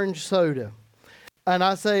orange soda, and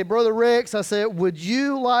I say, "Brother Rex," I said, "would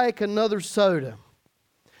you like another soda?"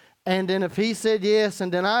 And then if he said yes,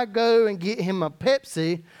 and then I go and get him a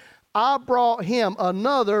Pepsi, I brought him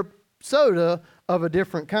another soda of a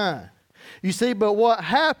different kind. You see, but what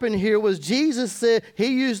happened here was Jesus said, He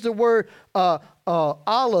used the word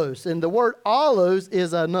allos, and the word allos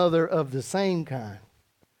is another of the same kind.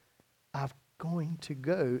 I'm going to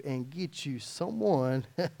go and get you someone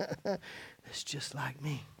that's just like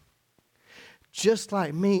me. Just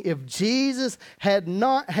like me. If Jesus had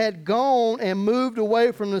not had gone and moved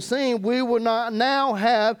away from the scene, we would not now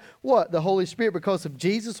have what? The Holy Spirit. Because if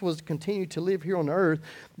Jesus was to continue to live here on earth,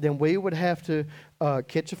 then we would have to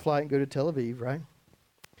catch a flight and go to Tel Aviv, right?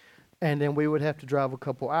 And then we would have to drive a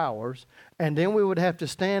couple hours. And then we would have to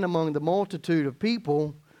stand among the multitude of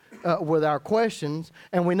people with our questions.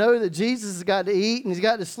 And we know that Jesus has got to eat and He's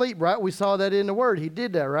got to sleep, right? We saw that in the Word. He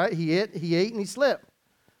did that, right? He ate and He slept.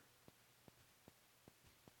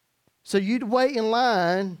 So you'd wait in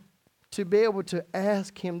line to be able to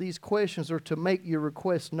ask Him these questions or to make your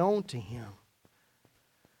request known to Him.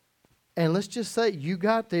 And let's just say you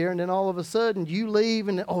got there and then all of a sudden you leave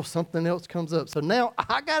and something else comes up. So now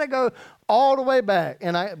I got to go all the way back.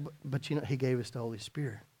 But you know, He gave us the Holy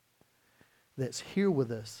Spirit that's here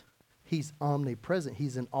with us. He's omnipresent.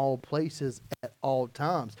 He's in all places at all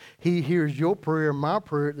times. He hears your prayer and my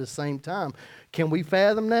prayer at the same time. Can we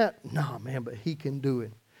fathom that? No, man, but He can do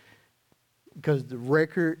it. Because the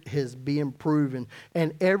record has been proven.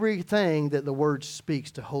 And everything that the Word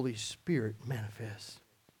speaks, the Holy Spirit manifests.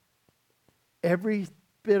 Every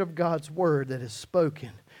bit of God's Word that is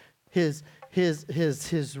spoken, His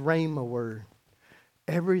Rhema word,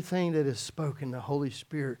 everything that is spoken, the Holy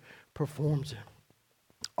Spirit performs it.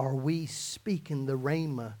 Are we speaking the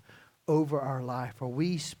Rhema over our life? Are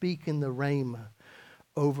we speaking the Rhema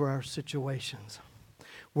over our situations?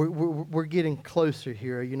 We're getting closer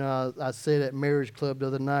here. You know, I said at Marriage Club the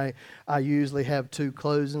other night, I usually have 2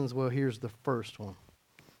 closings. Well, here's the first one.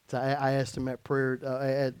 So I asked him at prayer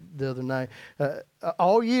the other night.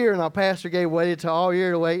 All year, and our pastor waited till all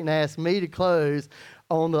year to wait and asked me to close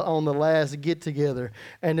on the last get together.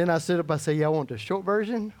 And then I stood up. I said, "Y'all want the short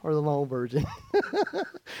version or the long version?"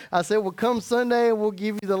 I said, "Well, come Sunday, we'll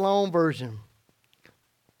give you the long version."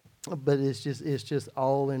 But it's just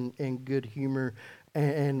all in good humor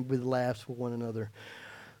and with laughs with one another.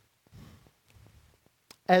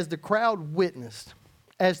 As the crowd witnessed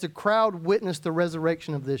the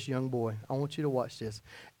resurrection of this young boy, I want you to watch this.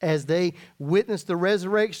 As they witnessed the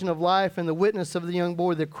resurrection of life and the witness of the young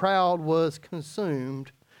boy, the crowd was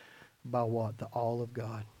consumed by what? The awe of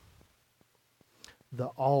God. the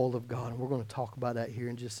all of God. And we're going to talk about that here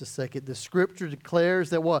in just a second. The scripture declares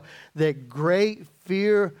that what? That great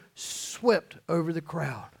fear swept over the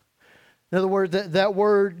crowd. In other words, that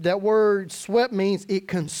word swept means it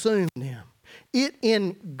consumed them. It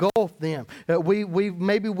engulfed them.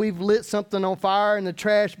 We've lit something on fire in the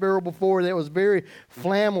trash barrel before that was very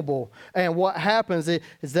flammable. And what happens is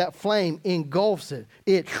that flame engulfs it.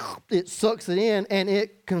 It sucks it in and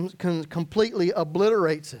it completely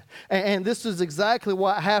obliterates it. And this is exactly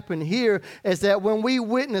what happened here, is that when we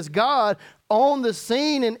witness God on the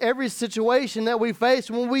scene in every situation that we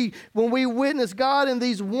face, when we witness God in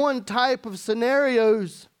these one type of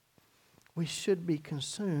scenarios, we should be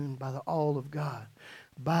consumed by the all of God,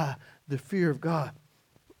 by the fear of God.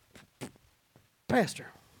 Pastor,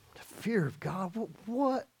 the fear of God?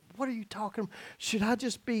 What are you talking about? Should I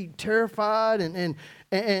just be terrified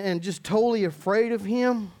and just totally afraid of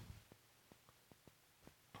Him?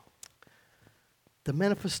 The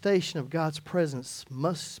manifestation of God's presence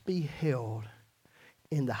must be held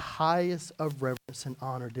in the highest of reverence and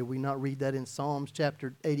honor. Did we not read that in Psalms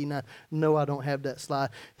chapter 89? No, I don't have that slide.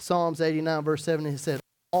 Psalms 89 verse 7, it said,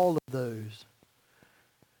 all of those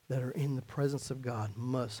that are in the presence of God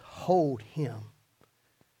must hold Him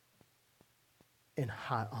in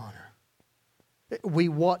high honor. We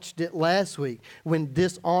watched it last week when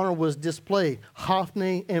dishonor was displayed.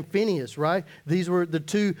 Hophni and Phinehas, right? These were the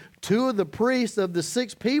two of the priests of the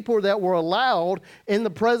 6 people that were allowed in the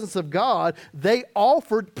presence of God. They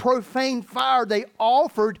offered profane fire. They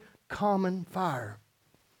offered common fire.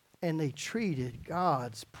 And they treated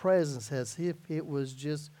God's presence as if it was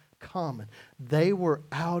just common. They were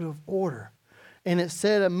out of order. And it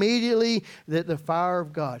said immediately that the fire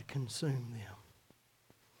of God consumed them.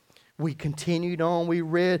 We continued on. We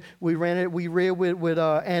read with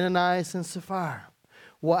Ananias and Sapphira.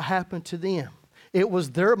 What happened to them? It was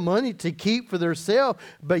their money to keep for themselves,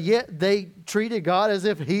 but yet they treated God as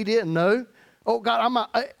if He didn't know. Oh God,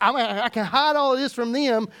 I can hide all of this from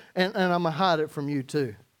them, and I'm gonna hide it from you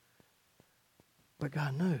too. But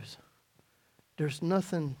God knows. There's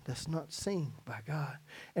nothing that's not seen by God.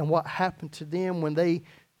 And what happened to them when they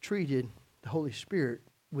treated the Holy Spirit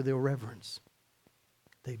with irreverence?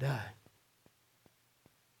 They died.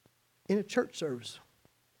 In a church service.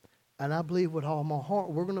 And I believe with all my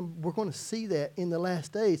heart, we're going to see that in the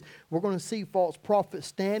last days. We're going to see false prophets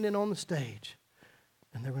standing on the stage.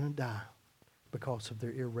 And they're going to die because of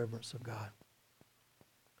their irreverence of God.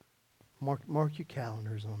 Mark your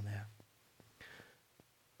calendars on that.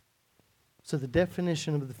 So the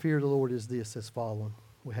definition of the fear of the Lord is this, as following.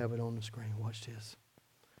 We have it on the screen. Watch this.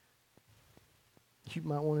 You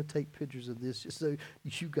might want to take pictures of this just so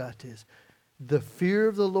you got this. The fear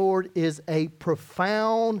of the Lord is a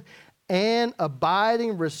profound and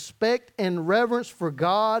abiding respect and reverence for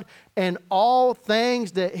God and all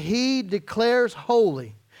things that He declares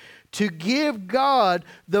holy. To give God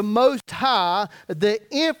the Most High, the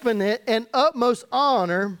infinite and utmost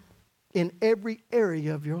honor in every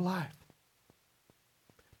area of your life.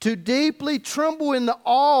 To deeply tremble in the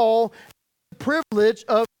awe and privilege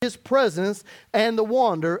of His presence and the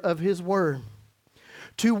wonder of His word.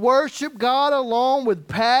 To worship God alone with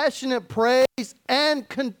passionate praise and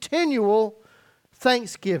continual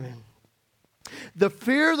thanksgiving. The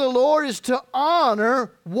fear of the Lord is to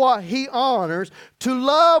honor what He honors, to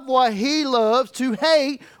love what He loves, to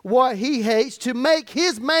hate what He hates, to make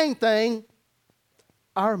His main thing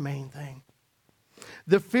our main thing.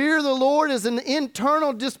 The fear of the Lord is an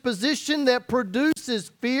internal disposition that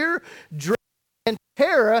produces fear, dread, and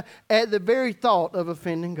terror at the very thought of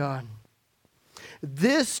offending God.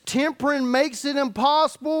 This temperance makes it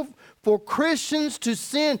impossible for Christians to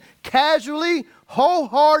sin casually,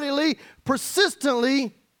 wholeheartedly,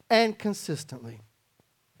 persistently, and consistently.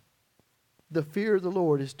 The fear of the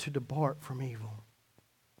Lord is to depart from evil.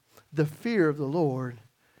 The fear of the Lord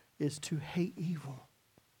is to hate evil.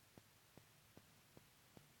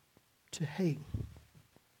 To hate.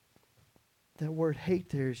 That word hate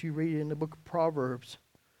there, as you read it in the book of Proverbs,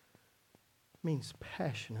 means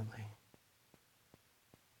passionately.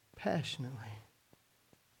 Passionately.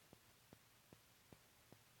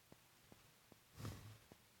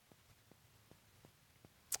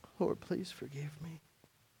 Lord, please forgive me.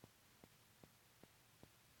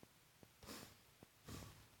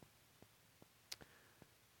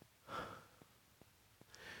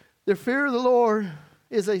 The fear of the Lord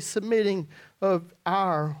is a submitting of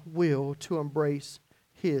our will to embrace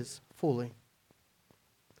His fully.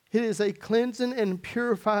 It is a cleansing and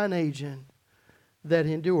purifying agent that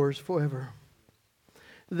endures forever.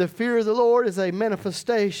 The fear of the Lord is a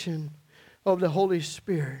manifestation of the Holy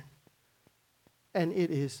Spirit And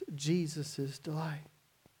it is Jesus' delight.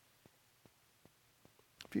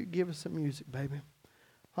 If you give us some music, baby.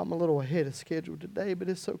 I'm a little ahead of schedule today, but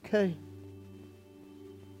it's okay.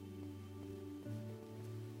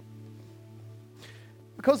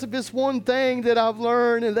 Because of this one thing that I've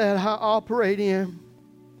learned and that I operate in.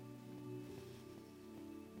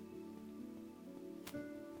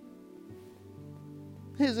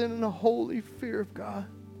 Is in a holy fear of God.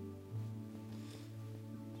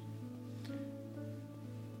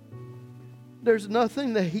 There's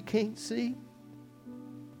nothing that He can't see.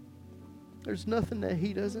 There's nothing that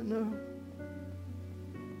He doesn't know.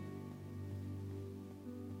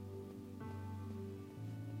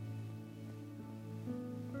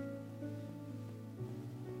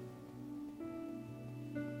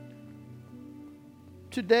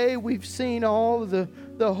 Today we've seen all the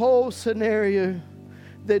whole scenario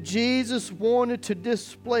that Jesus wanted to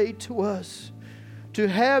display to us. To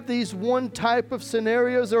have these one type of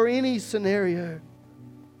scenarios or any scenario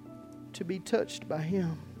to be touched by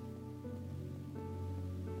Him.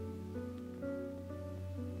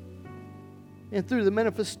 And through the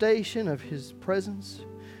manifestation of His presence,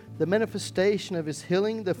 the manifestation of His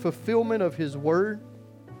healing, the fulfillment of His word,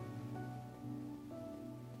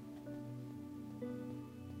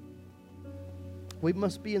 we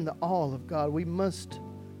must be in the awe of God. We must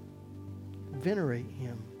venerate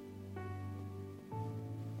Him.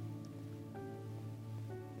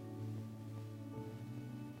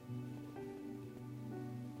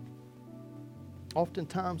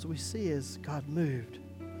 Oftentimes we see as God moved.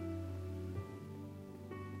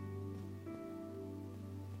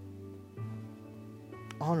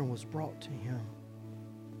 Honor was brought to Him.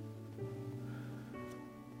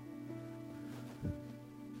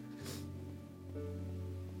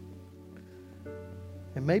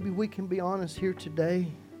 And maybe we can be honest here today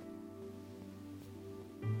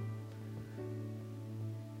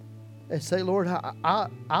and say, Lord,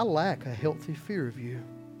 I lack a healthy fear of You.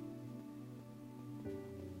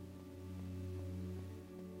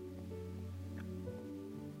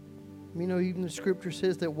 You know, even the Scripture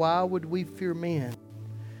says that why would we fear men?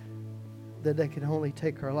 That they can only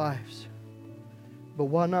take our lives. But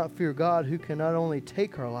why not fear God, who can not only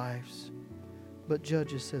take our lives, but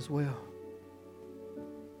judge us as well?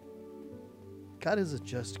 God is a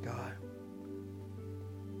just God.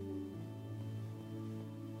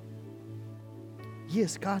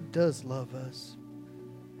 Yes, God does love us.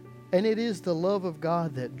 And it is the love of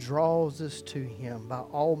God that draws us to Him by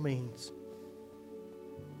all means.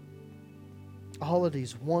 All of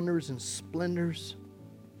these wonders and splendors.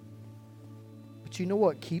 But you know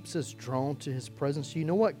what keeps us drawn to His presence? You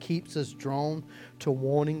know what keeps us drawn to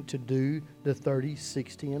wanting to do the 30,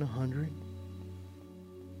 60, and 100?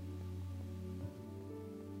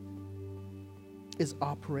 Is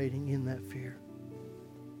operating in that fear.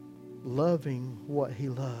 Loving what He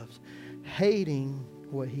loves. Hating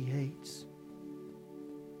what He hates.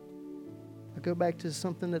 I go back to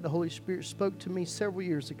something that the Holy Spirit spoke to me several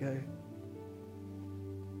years ago.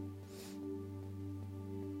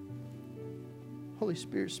 Holy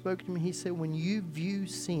Spirit spoke to me. He said, when you view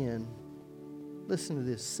sin, listen to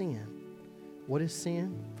this, sin. What is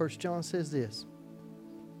sin? 1 John says this.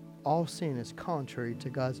 All sin is contrary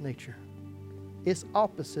to God's nature. It's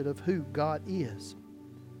opposite of who God is.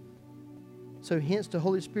 So hence the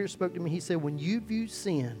Holy Spirit spoke to me. He said, when you view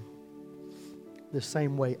sin the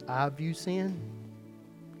same way I view sin,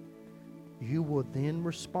 you will then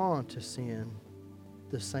respond to sin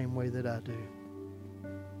the same way that I do.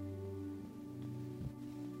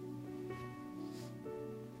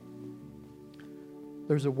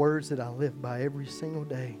 There's a words that I live by every single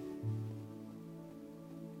day.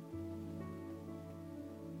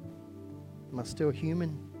 Am I still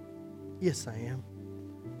human? Yes, I am.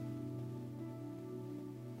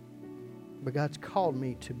 But God's called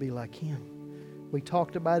me to be like Him. We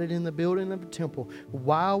talked about it in the building of the temple.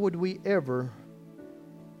 Why would we ever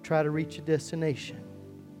try to reach a destination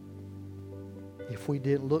if we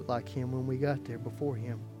didn't look like Him when we got there before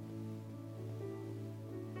Him?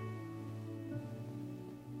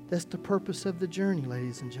 That's the purpose of the journey,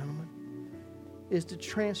 ladies and gentlemen, is to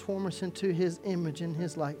transform us into His image and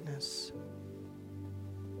His likeness.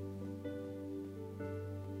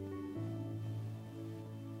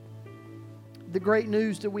 The great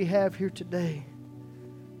news that we have here today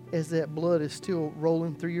is that blood is still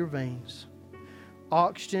rolling through your veins.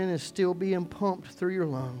 Oxygen is still being pumped through your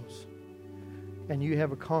lungs. And you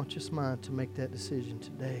have a conscious mind to make that decision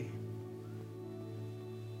today.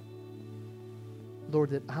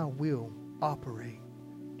 Lord, that I will operate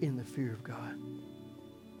in the fear of God.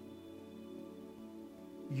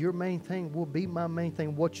 Your main thing will be my main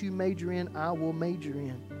thing. What you major in, I will major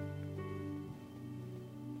in.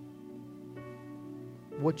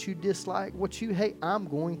 What you dislike, what you hate, I'm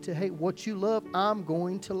going to hate. What you love, I'm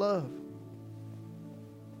going to love.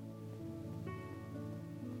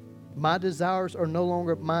 My desires are no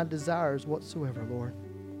longer my desires whatsoever, Lord.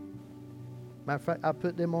 Matter of fact, I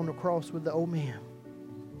put them on the cross with the old man.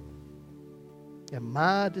 And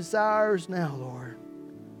my desires now, Lord,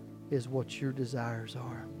 is what your desires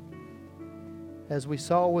are. As we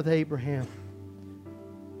saw with Abraham,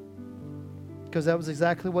 because that was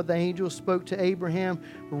exactly what the angel spoke to Abraham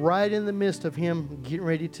right in the midst of him getting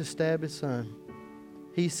ready to stab his son.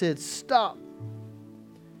 He said, stop,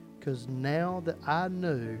 because now that I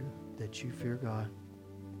know that you fear God.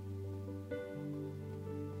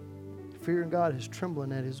 Fearing God is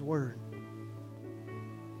trembling at His word.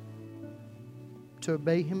 To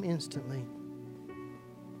obey Him instantly.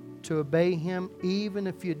 To obey Him even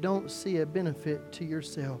if you don't see a benefit to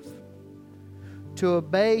yourself. To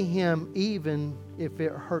obey Him even if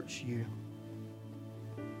it hurts you.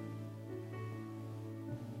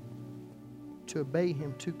 To obey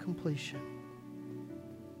Him to completion.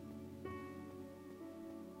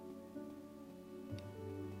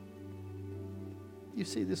 You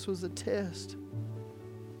see, this was a test.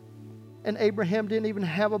 And Abraham didn't even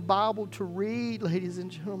have a Bible to read, ladies and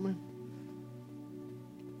gentlemen.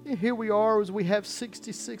 And here we are as we have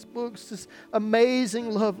 66 books, this amazing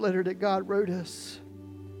love letter that God wrote us.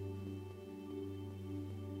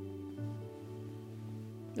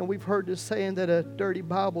 And we've heard this saying that a dirty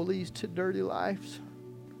Bible leads to dirty lives.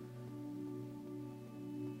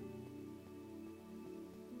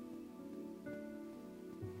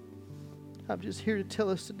 I'm just here to tell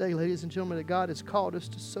us today, ladies and gentlemen, that God has called us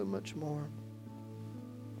to so much more.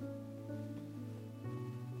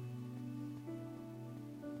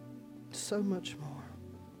 So much more.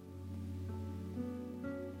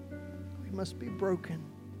 We must be broken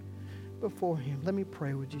before Him. Let me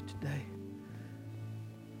pray with you today.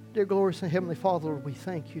 Dear glorious and heavenly Father, Lord, we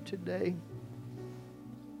thank you today.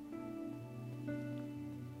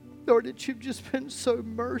 Lord, that you've just been so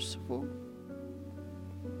merciful.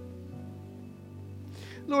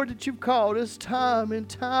 Lord, that you've called us time and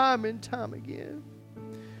time and time again.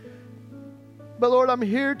 But Lord, I'm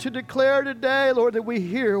here to declare today, Lord, that we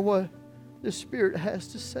hear what the Spirit has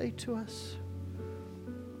to say to us.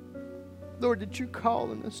 Lord, that you're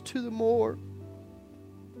calling us to the more.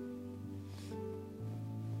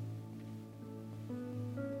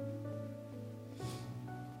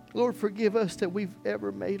 Lord, forgive us that we've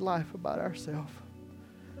ever made life about ourselves.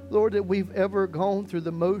 Lord, that we've ever gone through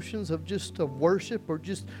the motions of just of worship or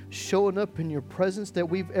just showing up in your presence, that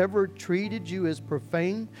we've ever treated you as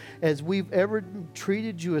profane, as we've ever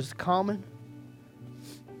treated you as common.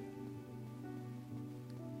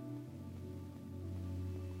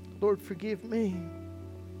 Lord, forgive me.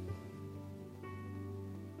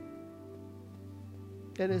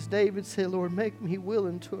 And as David said, Lord, make me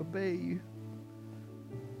willing to obey you.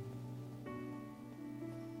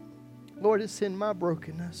 Lord, it's in my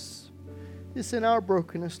brokenness. It's in our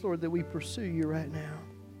brokenness, Lord, that we pursue you right now.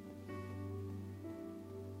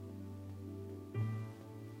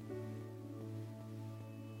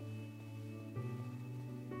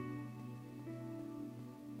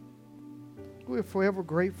 We're forever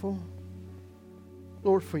grateful,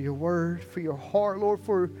 Lord, for your word, for your heart, Lord,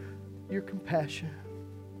 for your compassion,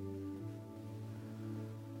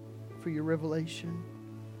 for your revelation.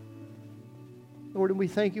 Lord, and we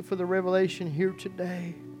thank you for the revelation here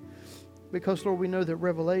today. Because, Lord, we know that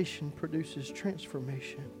revelation produces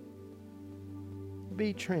transformation.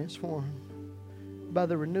 Be transformed by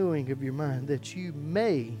the renewing of your mind, that you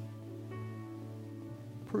may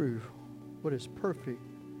prove what is perfect,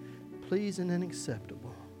 pleasing, and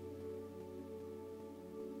acceptable.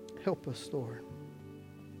 Help us, Lord,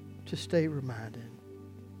 to stay reminded.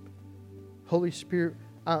 Holy Spirit,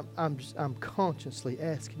 I'm consciously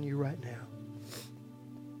asking you right now,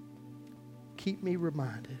 keep me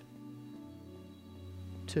reminded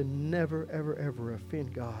to never, ever, ever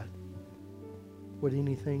offend God with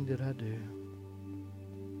anything that I do.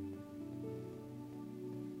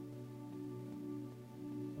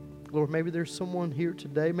 Lord, maybe there's someone here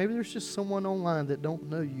today, maybe there's just someone online that don't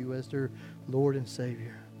know you as their Lord and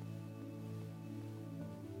Savior.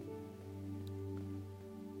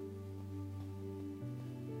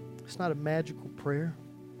 It's not a magical prayer.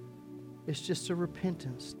 It's just a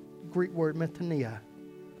repentance. Greek word metanoia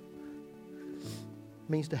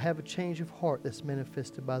means to have a change of heart that's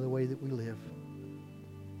manifested by the way that we live.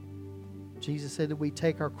 Jesus said that we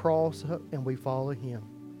take our cross up and we follow Him.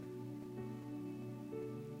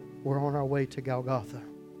 We're on our way to Golgotha.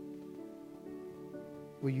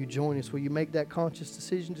 Will you join us? Will you make that conscious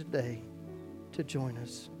decision today to join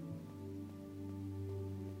us?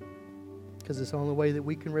 Because it's the only way that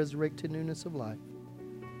we can resurrect to newness of life.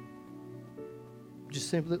 Just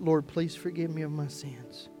simply, Lord, please forgive me of my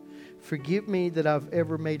sins. Forgive me that I've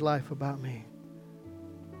ever made life about me.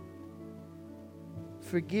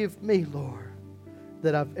 Forgive me, Lord,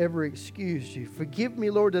 that I've ever excused you. Forgive me,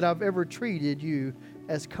 Lord, that I've ever treated you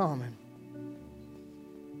as common.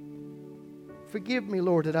 Forgive me,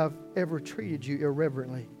 Lord, that I've ever treated you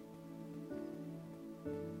irreverently.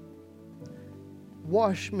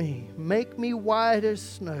 Wash me, make me white as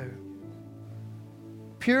snow.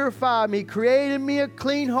 Purify me, create in me a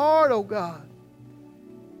clean heart, oh God.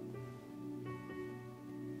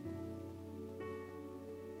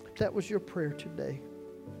 If that was your prayer today,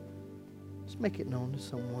 let's make it known to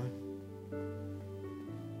someone.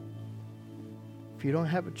 If you don't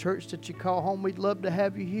have a church that you call home, we'd love to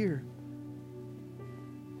have you here.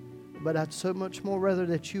 But I'd so much more rather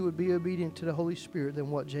that you would be obedient to the Holy Spirit than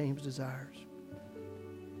what James desires.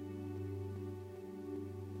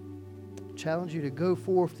 Challenge you to go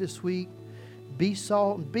forth this week, be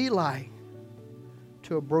salt and be light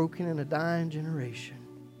to a broken and a dying generation.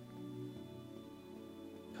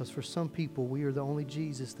 Because for some people, we are the only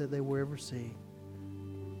Jesus that they will ever see.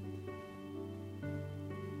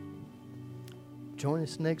 Join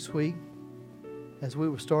us next week as we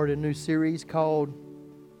will start a new series called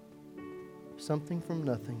Something from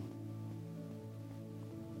Nothing.